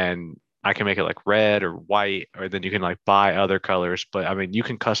 And I can make it like red or white, or then you can like buy other colors. But I mean, you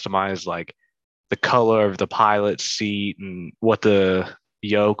can customize like the color of the pilot's seat and what the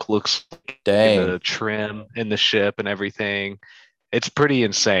yoke looks like, and the trim in the ship and everything. It's pretty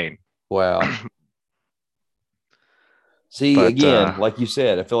insane. Wow. See, again, like you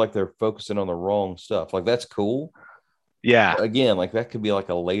said, I feel like they're focusing on the wrong stuff. Like that's cool. Yeah. But again, like that could be like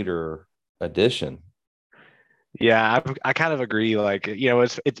a later addition. Yeah, I kind of agree. Like, it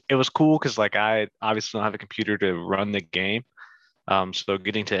was cool because like I obviously don't have a computer to run the game. So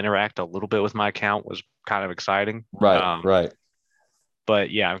getting to interact a little bit with my account was kind of exciting. Right, right.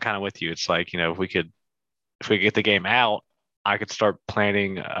 But yeah, I'm kind of with you. It's like, if we could get the game out, I could start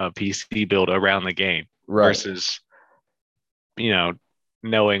planning a PC build around the game versus,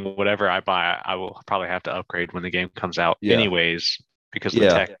 knowing whatever I buy, I will probably have to upgrade when the game comes out anyways, because the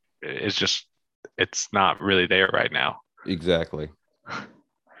tech is just, it's not really there right now. Exactly.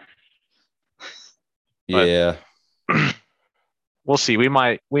 Yeah. We'll see. We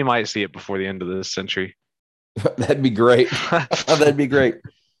might see it before the end of this century. That'd be great. That'd be great.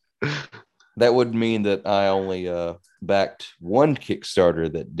 That would mean that I only backed one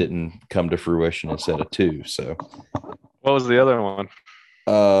Kickstarter that didn't come to fruition instead of two. So, what was the other one?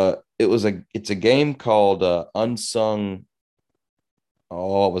 It's a game called Unsung.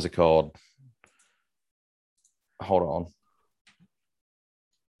 Oh, what was it called? Hold on.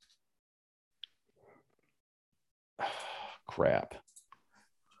 Crap.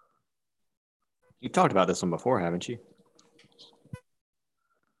 You talked about this one before, haven't you?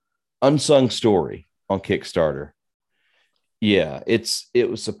 Unsung Story on Kickstarter. Yeah, it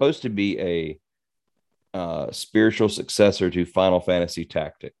was supposed to be a spiritual successor to Final Fantasy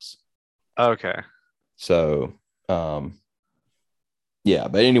Tactics. Okay. So, yeah,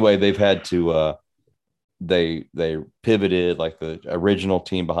 but anyway, they've had to they pivoted, like the original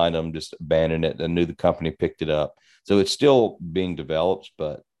team behind them just abandoned it. And knew the company picked it up. So it's still being developed,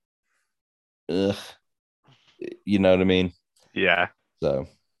 but you know what I mean? Yeah. So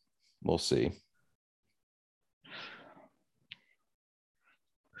we'll see.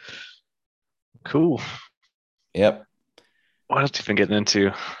 Cool. Yep. What else have you been getting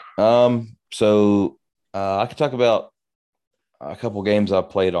into? So I could talk about a couple games I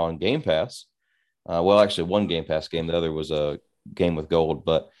played on Game Pass. Well, actually, one Game Pass game. The other was a game with gold.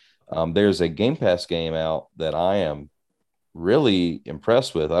 But there's a Game Pass game out that I am really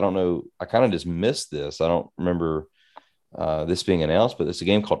impressed with. I don't know. I kind of just missed this. I don't remember this being announced, but it's a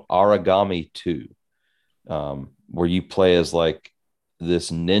game called Origami 2, where you play as like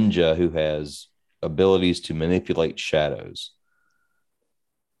this ninja who has abilities to manipulate shadows.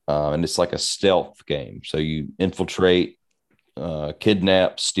 And it's like a stealth game. So you infiltrate,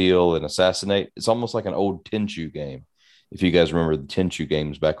 kidnap, steal, and assassinate. It's almost like an old Tenchu game. If you guys remember the Tenchu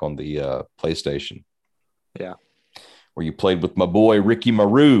games back on the PlayStation. Yeah. Where you played with my boy, Ricky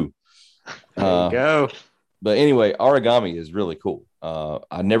Maru. There you go. But anyway, Origami is really cool.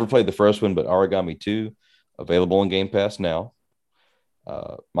 I never played the first one, but Origami 2, available on Game Pass now.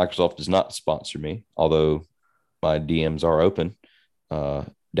 Microsoft does not sponsor me, although my DMs are open.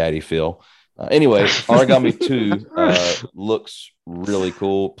 Daddy Phil. Anyway, Origami 2 looks really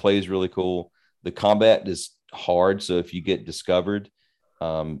cool, plays really cool. The combat is hard, so if you get discovered,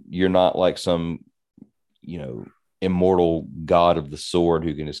 you're not like some, immortal god of the sword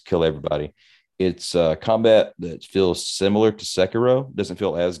who can just kill everybody. It's combat that feels similar to Sekiro. Doesn't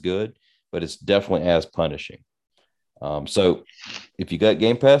feel as good, but it's definitely as punishing. So if you got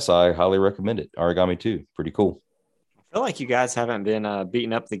Game Pass, I highly recommend it. Origami 2, pretty cool. I feel like you guys haven't been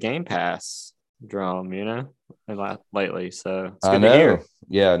beating up the Game Pass drum, lately. So it's good to hear.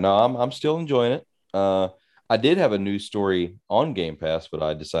 Yeah, no, I'm still enjoying it. I did have a news story on Game Pass, but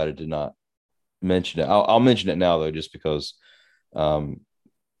I decided to not mention it. I'll mention it now though, just because, because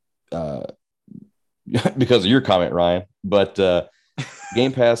of your comment, Ryan. But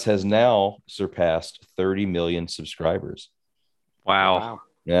Game Pass has now surpassed 30 million subscribers. Wow.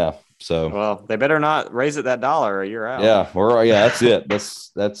 Yeah. So well, they better not raise it that dollar or you're out. Yeah, that's it.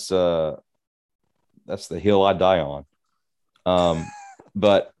 That's the hill I die on.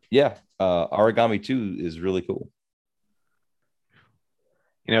 But yeah, Origami 2 is really cool.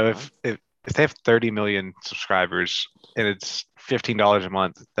 If they have 30 million subscribers and it's $15 a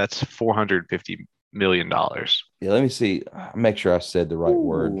month, that's $450 million. Yeah, let me see. Make sure I said the right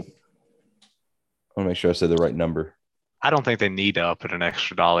word. I want to make sure I said the right number. I don't think they need to up it an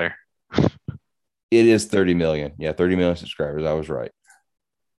extra dollar. It is 30 million. Yeah, 30 million subscribers. I was right.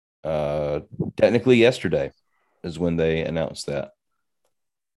 Technically yesterday is when they announced that.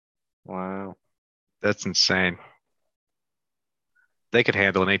 Wow. That's insane. They could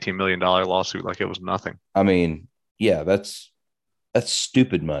handle an $18 million lawsuit like it was nothing. I mean, yeah, that's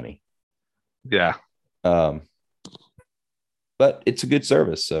stupid money. Yeah. But it's a good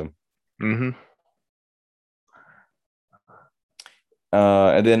service. So. Mm-hmm.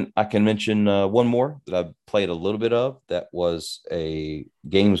 And then I can mention one more that I've played a little bit of. That was a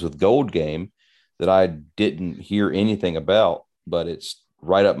Games with Gold game that I didn't hear anything about, but it's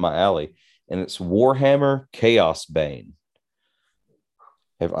right up my alley. And it's Warhammer Chaos Bane.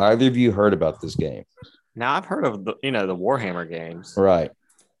 Have either of you heard about this game? Now I've heard of the Warhammer games. Right.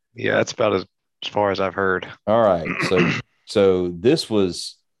 Yeah, that's about as far as I've heard. All right. So this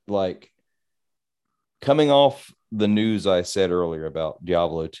was like coming off the news I said earlier about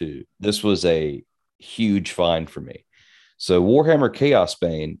Diablo 2. This was a huge find for me. So Warhammer Chaos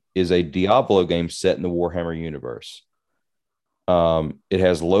Bane is a Diablo game set in the Warhammer universe. It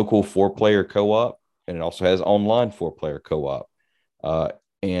has local 4-player co-op, and it also has online 4-player co-op.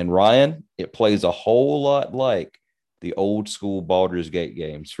 And Ryan, it plays a whole lot like the old school Baldur's Gate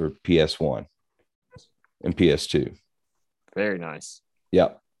games for PS1 and PS2. Very nice.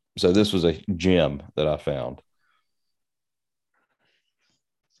 Yep. So this was a gem that I found.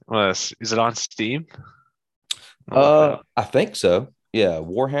 Is it on Steam? I think so. Yeah,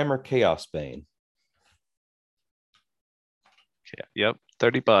 Warhammer Chaos Bane. Yep,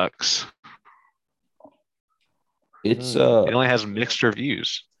 $30. It's it only has mixed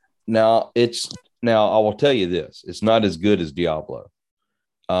reviews. Now I will tell you this: it's not as good as Diablo.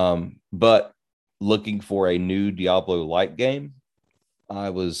 But looking for a new Diablo-like game,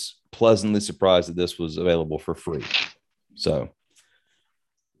 I was pleasantly surprised that this was available for free. So,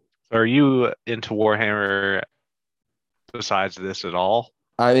 are you into Warhammer besides this at all?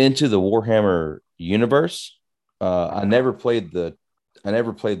 I'm into the Warhammer universe. I never played the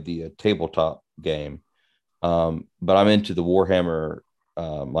tabletop game, but I'm into the Warhammer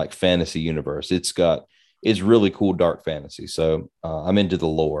like fantasy universe. It's really cool dark fantasy. So I'm into the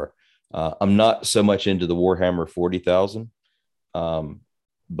lore. I'm not so much into the Warhammer 40,000,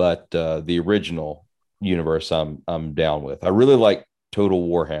 but the original universe I'm down with. I really like Total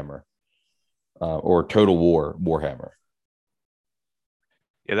Warhammer or Total War Warhammer.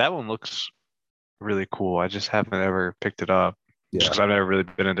 Yeah, that one looks really cool. I just haven't ever picked it up because I've never really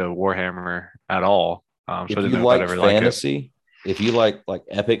been into Warhammer at all. So if you like fantasy, if you like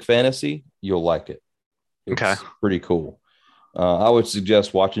epic fantasy, you'll like it. It's pretty cool. I would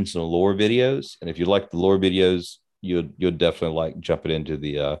suggest watching some lore videos, and if you like the lore videos, you'll definitely like jumping into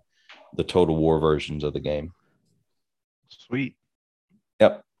the Total War versions of the game. Sweet.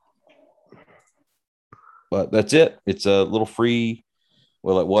 Yep. But that's it. It's a little free.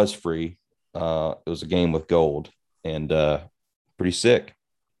 Well, it was free. It was a game with gold, and pretty sick.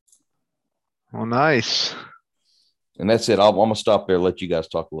 Well, nice. And that's it. I'm gonna stop there. Let you guys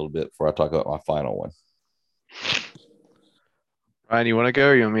talk a little bit before I talk about my final one. Ryan, you want to go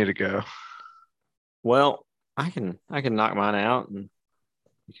or you want me to go? Well, I can knock mine out and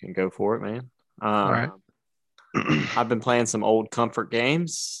you can go for it, man. All right. I've been playing some old comfort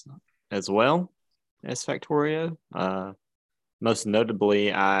games as well. S Factorio. Most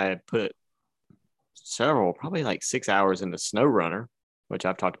notably, I put probably like 6 hours into SnowRunner, which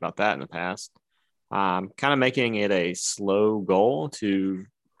I've talked about that in the past. Kind of making it a slow goal to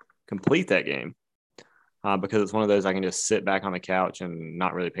complete that game because it's one of those I can just sit back on the couch and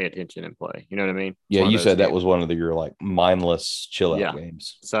not really pay attention and play. You know what I mean? Yeah, you said that was one of your like mindless chill out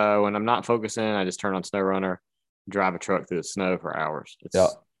games. So when I'm not focusing, I just turn on SnowRunner, drive a truck through the snow for hours.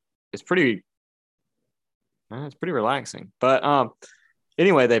 It's pretty relaxing. But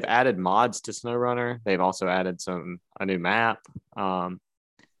anyway, they've added mods to SnowRunner. They've also added a new map.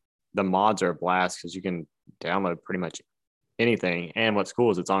 The mods are a blast because you can download pretty much anything. And what's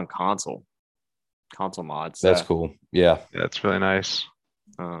cool is it's on console mods. That's cool. Yeah. That's really nice.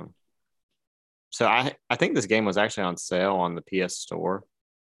 So I think this game was actually on sale on the PS Store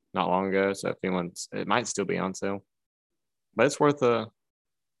not long ago. So if it might still be on sale, but it's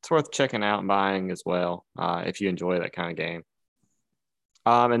worth checking out and buying as well if you enjoy that kind of game.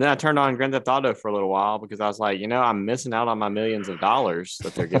 And then I turned on Grand Theft Auto for a little while because I was like, I'm missing out on my millions of dollars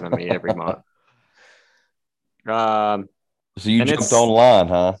that they're giving me every month. So you jumped online,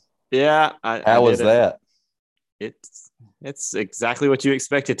 huh? Yeah. How was that? It's exactly what you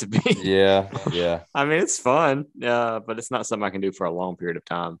expect it to be. Yeah. I mean, it's fun, but it's not something I can do for a long period of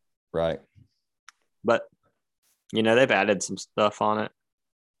time. Right. But, they've added some stuff on it.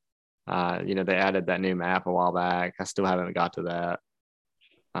 They added that new map a while back. I still haven't got to that.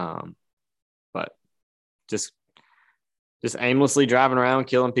 But just aimlessly driving around,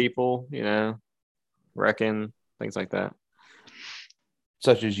 killing people, wrecking, things like that.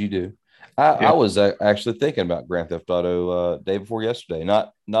 Such as you do. I was actually thinking about Grand Theft Auto day before yesterday,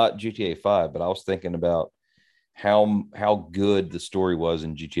 not GTA 5, but I was thinking about how good the story was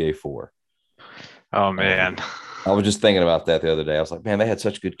in GTA 4. Oh man. I was just thinking about that the other day. I was like, man, they had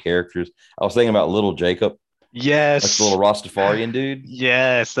such good characters. I was thinking about Little Jacob. Yes. Like the little Rastafarian dude.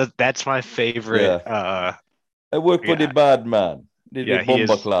 Yes, that's my favorite. I work for the bad man. The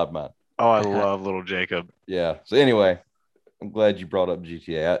Bomba Club man. Oh, I love Little Jacob. Yeah. So anyway, I'm glad you brought up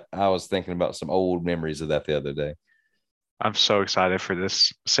GTA. I was thinking about some old memories of that the other day. I'm so excited for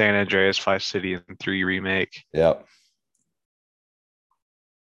this San Andreas Vice City 3 remake. Yep.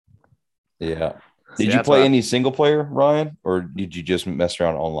 Yeah. Did you play any single player, Ryan, or did you just mess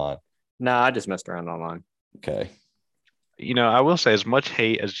around online? No, I just messed around online. Okay. I will say, as much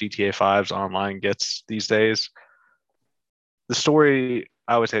hate as GTA 5's online gets these days, the story,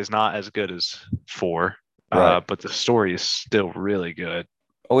 I would say, is not as good as 4. Right. But the story is still really good.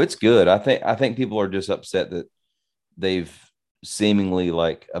 Oh, it's good. I think people are just upset that they've seemingly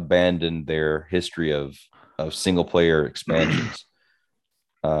like abandoned their history of single player expansions.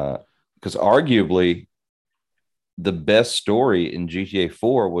 Because arguably the best story in GTA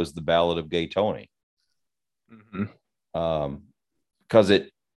 4 was the Ballad of Gay Tony. Because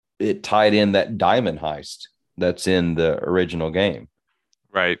it tied in that diamond heist that's in the original game.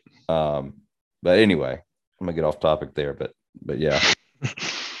 Right. But anyway, I'm gonna get off topic there, but yeah.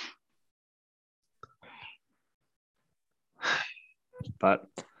 But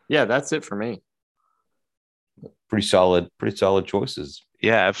yeah, that's it for me. Pretty solid choices.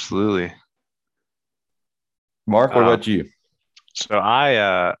 Yeah, absolutely. Mark, what about you? So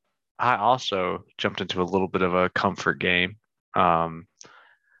I also jumped into a little bit of a comfort game.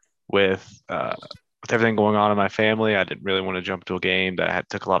 With everything going on in my family, I didn't really want to jump to a game that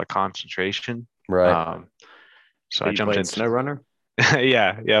took a lot of concentration. Right. So I jumped into SnowRunner.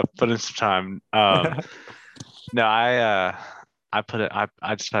 yeah, put in some time. No, I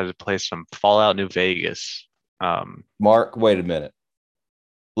decided to play some Fallout New Vegas. Mark, wait a minute.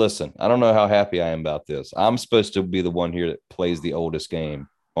 Listen, I don't know how happy I am about this. I'm supposed to be the one here that plays the oldest game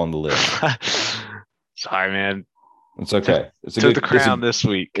on the list. Sorry, man. It's okay. Took the crown this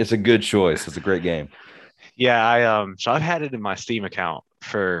week. It's a good choice. It's a great game. Yeah, so I've had it in my Steam account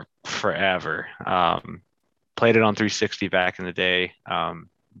for forever. Played it on 360 back in the day.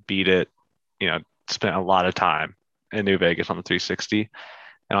 Beat it. Spent a lot of time in New Vegas on the 360.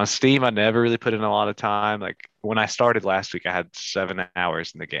 And on Steam, I never really put in a lot of time. Like when I started last week, I had 7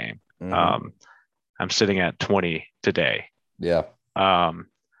 hours in the game. Mm-hmm. I'm sitting at 20 today. Yeah.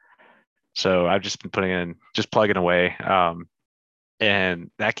 So I've just been plugging away.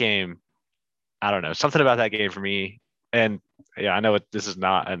 And that game, I don't know, something about that game for me. And yeah, I know this is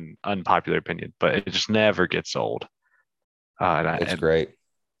not an unpopular opinion, but it just never gets old. It's great.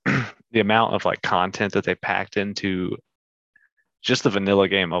 The amount of like content that they packed into just the vanilla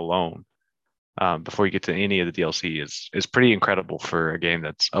game alone, before you get to any of the DLC is pretty incredible for a game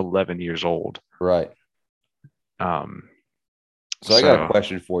that's 11 years old. Right. So I got a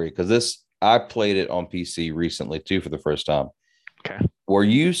question for you, because I played it on PC recently too for the first time. Okay. Were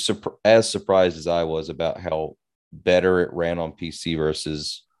you as surprised as I was about how better it ran on PC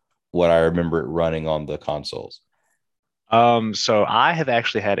versus what I remember it running on the consoles? So I have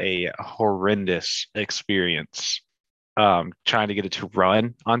actually had a horrendous experience trying to get it to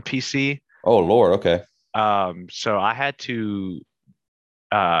run on PC. Oh Lord, okay. So I had to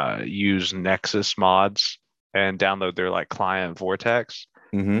use Nexus mods and download their like client Vortex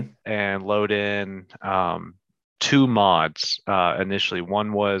Mm-hmm. and load in two mods initially.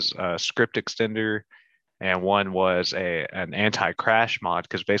 One was a script extender and one was an anti-crash mod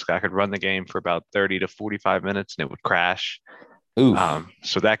because basically I could run the game for about 30 to 45 minutes and it would crash. Oof.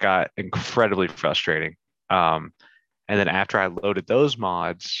 So that got incredibly frustrating. And then after I loaded those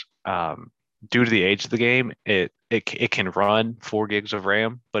mods, due to the age of the game, it can run 4 gigs of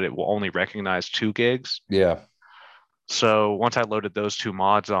RAM, but it will only recognize 2 gigs. Yeah. So once I loaded those two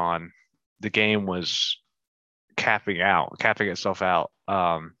mods on, the game was capping itself out.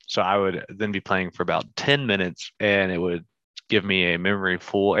 So I would then be playing for about 10 minutes and it would give me a memory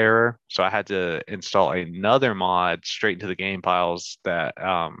full error. So I had to install another mod straight into the game files that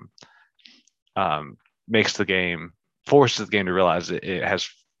makes the game forces the game to realize it has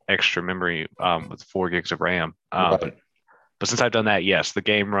extra memory with 4 gigs of RAM. Right. But since I've done that, yes, the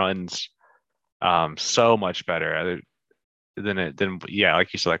game runs so much better than yeah,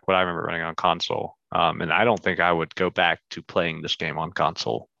 like you said, like what I remember running on console. And I don't think I would go back to playing this game on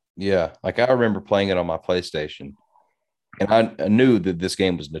console. Yeah. Like I remember playing it on my PlayStation, and I knew that this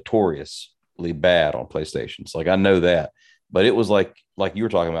game was notoriously bad on PlayStations. Like I know that, but it was like you were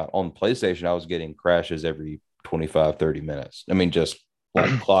talking about on PlayStation, I was getting crashes every 25, 30 minutes. I mean, just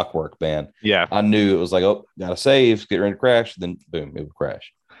like clockwork, man. Yeah. I knew it was like, oh, gotta save, get ready to crash, then boom, it would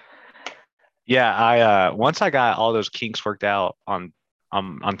crash. Yeah, I once I got all those kinks worked out on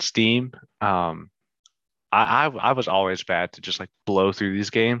Steam, I was always bad to just like blow through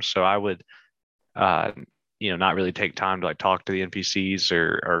these games. So I would uh not really take time to like talk to the NPCs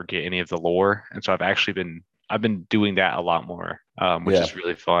or get any of the lore. And so I've been doing that a lot more, which Yeah. is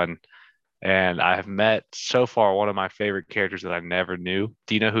really fun. And I have met so far one of my favorite characters that I never knew.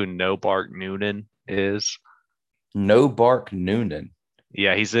 Do you know who No Bark Noonan is? No Bark Noonan.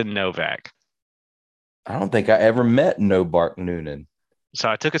 Yeah, he's in Novak. I don't think I ever met No Bark Noonan. So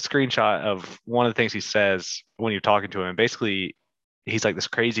I took a screenshot of one of the things he says when you're talking to him. Basically, he's like this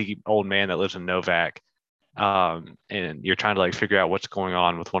crazy old man that lives in Novak. And you're trying to like figure out what's going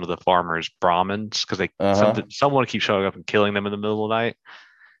on with one of the farmers, Brahmins, because Uh-huh. someone keeps showing up and killing them in the middle of the night.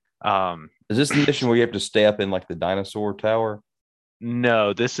 Is this the mission where you have to stay up in like the dinosaur tower?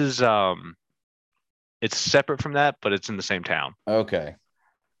 No, this is it's separate from that, but it's in the same town. Okay.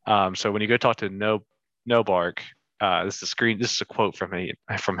 So when you go talk to No Bark, this is a quote from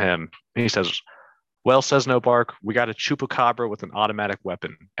him. He says, "Well, says No Bark, we got a chupacabra with an automatic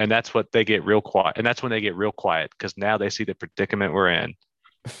weapon, and that's what they get real quiet. And that's when they get real quiet because now they see the predicament we're in."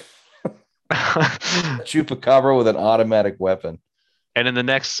 Chupacabra with an automatic weapon. And in the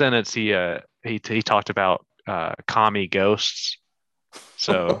next sentence, he talked about commie ghosts.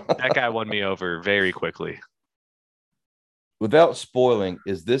 So that guy won me over very quickly. Without spoiling,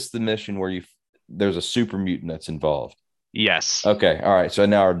 is this the mission where there's a super mutant that's involved? Yes. Okay. All right. So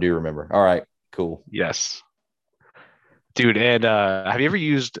now I do remember. All right. Cool. Yes. Dude, and have you ever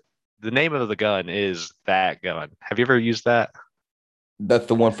used the name of the gun is that gun? Have you ever used that? That's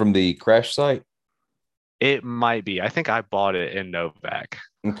the one from the crash site. It might be. I think I bought it in Novak.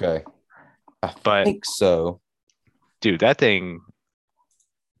 Okay. I But think so. dude, that thing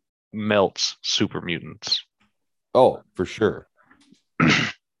melts super mutants. Oh, for sure.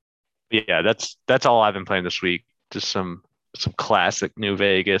 Yeah, that's all I've been playing this week. Just some classic New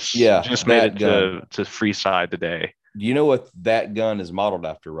Vegas. Yeah, Just made that it gun. to Freeside today. Do you know what that gun is modeled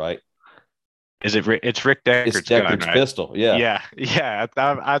after, right? Is it it's Rick It's Deckard's gun, Deckard's right? pistol. Yeah. Yeah.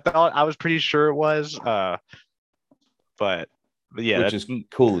 I thought I was pretty sure it was. But yeah, Which is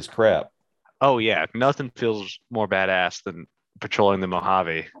cool as crap. oh yeah, nothing feels more badass than patrolling the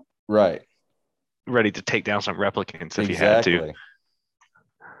Mojave, Right. ready to take down some replicants if you had Exactly. to.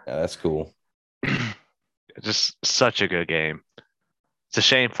 Yeah, that's cool. Just such a good game. It's a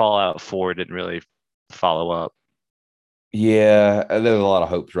shame Fallout 4 didn't really follow up. Yeah, there's a lot of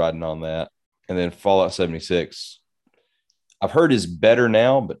hopes riding on that. And then Fallout 76, I've heard is better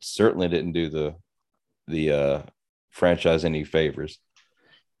now, but certainly didn't do the franchise any favors.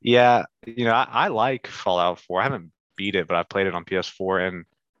 Yeah, I like Fallout 4. I haven't beat it, but I played it on PS4, and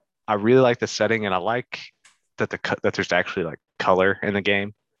I really like the setting, and I like that there's actually like color in the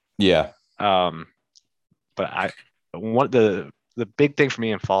game. Yeah. Um, but I one the the big thing for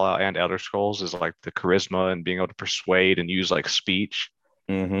me in Fallout and Elder Scrolls is like the charisma and being able to persuade and use like speech.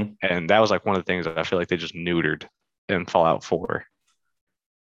 Mm-hmm. And that was like one of the things that I feel like they just neutered in Fallout 4.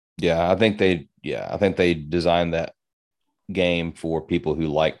 Yeah, I think they designed that game for people who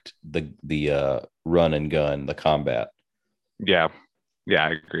liked the run and gun, the combat. Yeah. Yeah,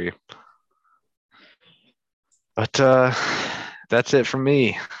 I agree. But that's it from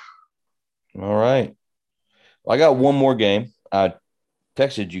me. All right. Well, I got one more game. I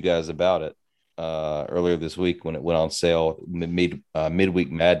texted you guys about it earlier this week when it went on sale,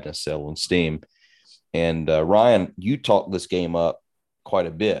 midweek madness sale on Steam. And Ryan, you talked this game up quite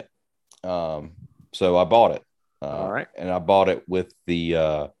a bit. So I bought it. All right. And I bought it with the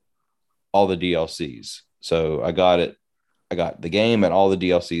all the DLCs. So I got it. I got the game and all the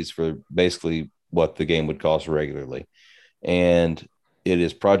DLCs for basically what the game would cost regularly. And it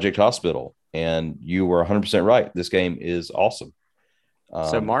is Project Hospital. And you were 100% right. This game is awesome.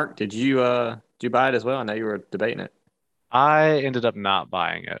 So, Mark, did you buy it as well? I know you were debating it. I ended up not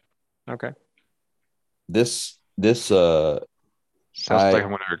buying it. Okay. This Sounds like I'm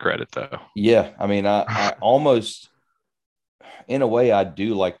going to regret it though. Yeah, I mean, I almost, in a way, I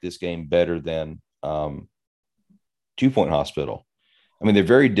do like this game better than 2 Point Hospital. I mean, they're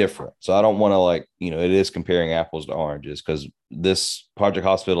very different, so I don't want to it is comparing apples to oranges because this Project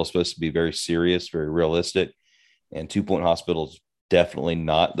Hospital is supposed to be very serious, very realistic, and 2 Point Hospital is definitely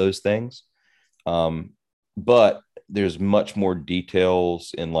not those things. But there's much more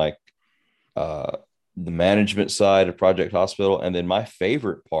details in the management side of Project Hospital. And then my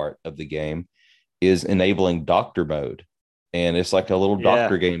favorite part of the game is enabling doctor mode. And it's like a little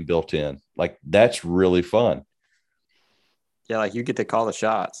doctor game built in. Like, that's really fun. Yeah, like you get to call the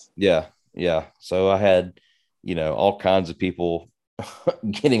shots. Yeah. Yeah. So I had, all kinds of people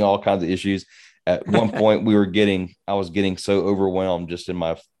getting all kinds of issues. At one point, I was getting so overwhelmed just in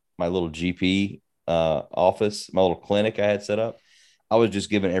my little GP office, my little clinic I had set up. I was just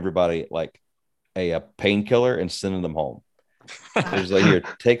giving everybody like a painkiller and sending them home. It was like, here,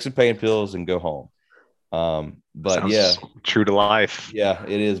 take some pain pills and go home. But Sounds yeah, true to life. yeah,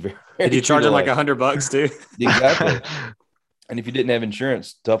 it is very. Did you charge them like $100 too? Exactly. And if you didn't have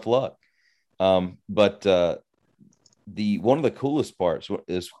insurance, tough luck. But the one of the coolest parts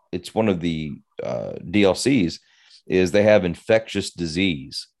is it's one of the DLCs is they have infectious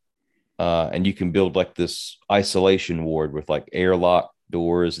disease, and you can build like this isolation ward with like airlock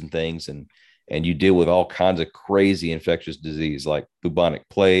doors and things, and you deal with all kinds of crazy infectious disease like bubonic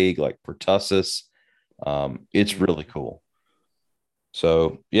plague, like pertussis. It's really cool.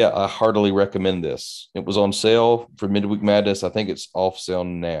 So yeah, I heartily recommend this. It was on sale for Midweek Madness. I think it's off sale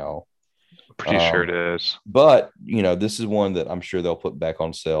now. Pretty sure it is. But this is one that I'm sure they'll put back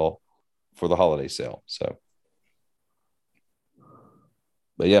on sale for the holiday sale. So,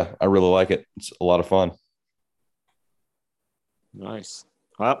 but yeah, I really like it. It's a lot of fun. Nice.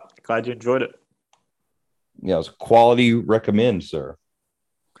 Well, glad you enjoyed it. Yeah, it's a quality recommend, sir.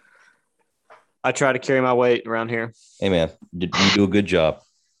 I try to carry my weight around here. Hey, man, you do a good job.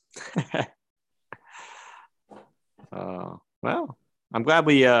 Well, I'm glad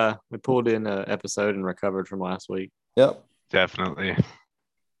we pulled in an episode and recovered from last week. Yep, definitely.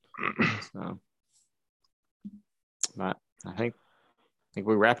 So, I think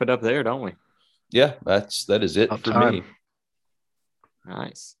we wrap it up there, don't we? Yeah, that is it for me.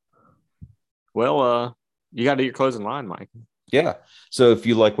 Nice. Well, you got to do your closing line, Mike. Yeah. So if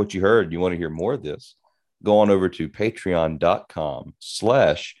you like what you heard, you want to hear more of this, go on over to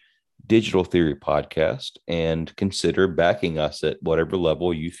patreon.com/Digital Theory Podcast and consider backing us at whatever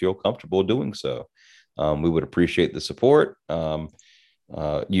level you feel comfortable doing so. We would appreciate the support.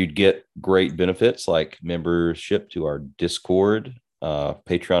 You'd get great benefits like membership to our Discord,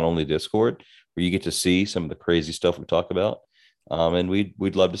 Patreon only Discord, where you get to see some of the crazy stuff we talk about. And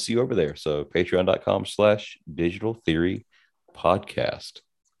we'd love to see you over there. So patreon.com/Digital Theory Podcast.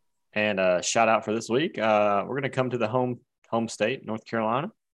 And shout out for this week. We're going to come to the home state, North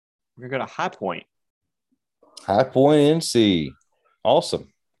Carolina. We're going to go to High Point. High Point, NC.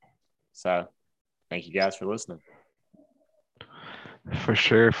 Awesome. So thank you guys for listening. For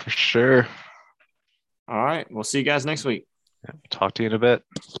sure. All right. We'll see you guys next week. Talk to you in a bit.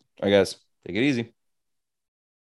 All right, guys. Take it easy.